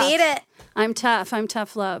 you. it We was- need it. I'm tough. I'm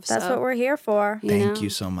tough love. That's so, what we're here for. you Thank know. you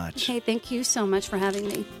so much. Hey, thank you so much for having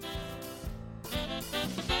me.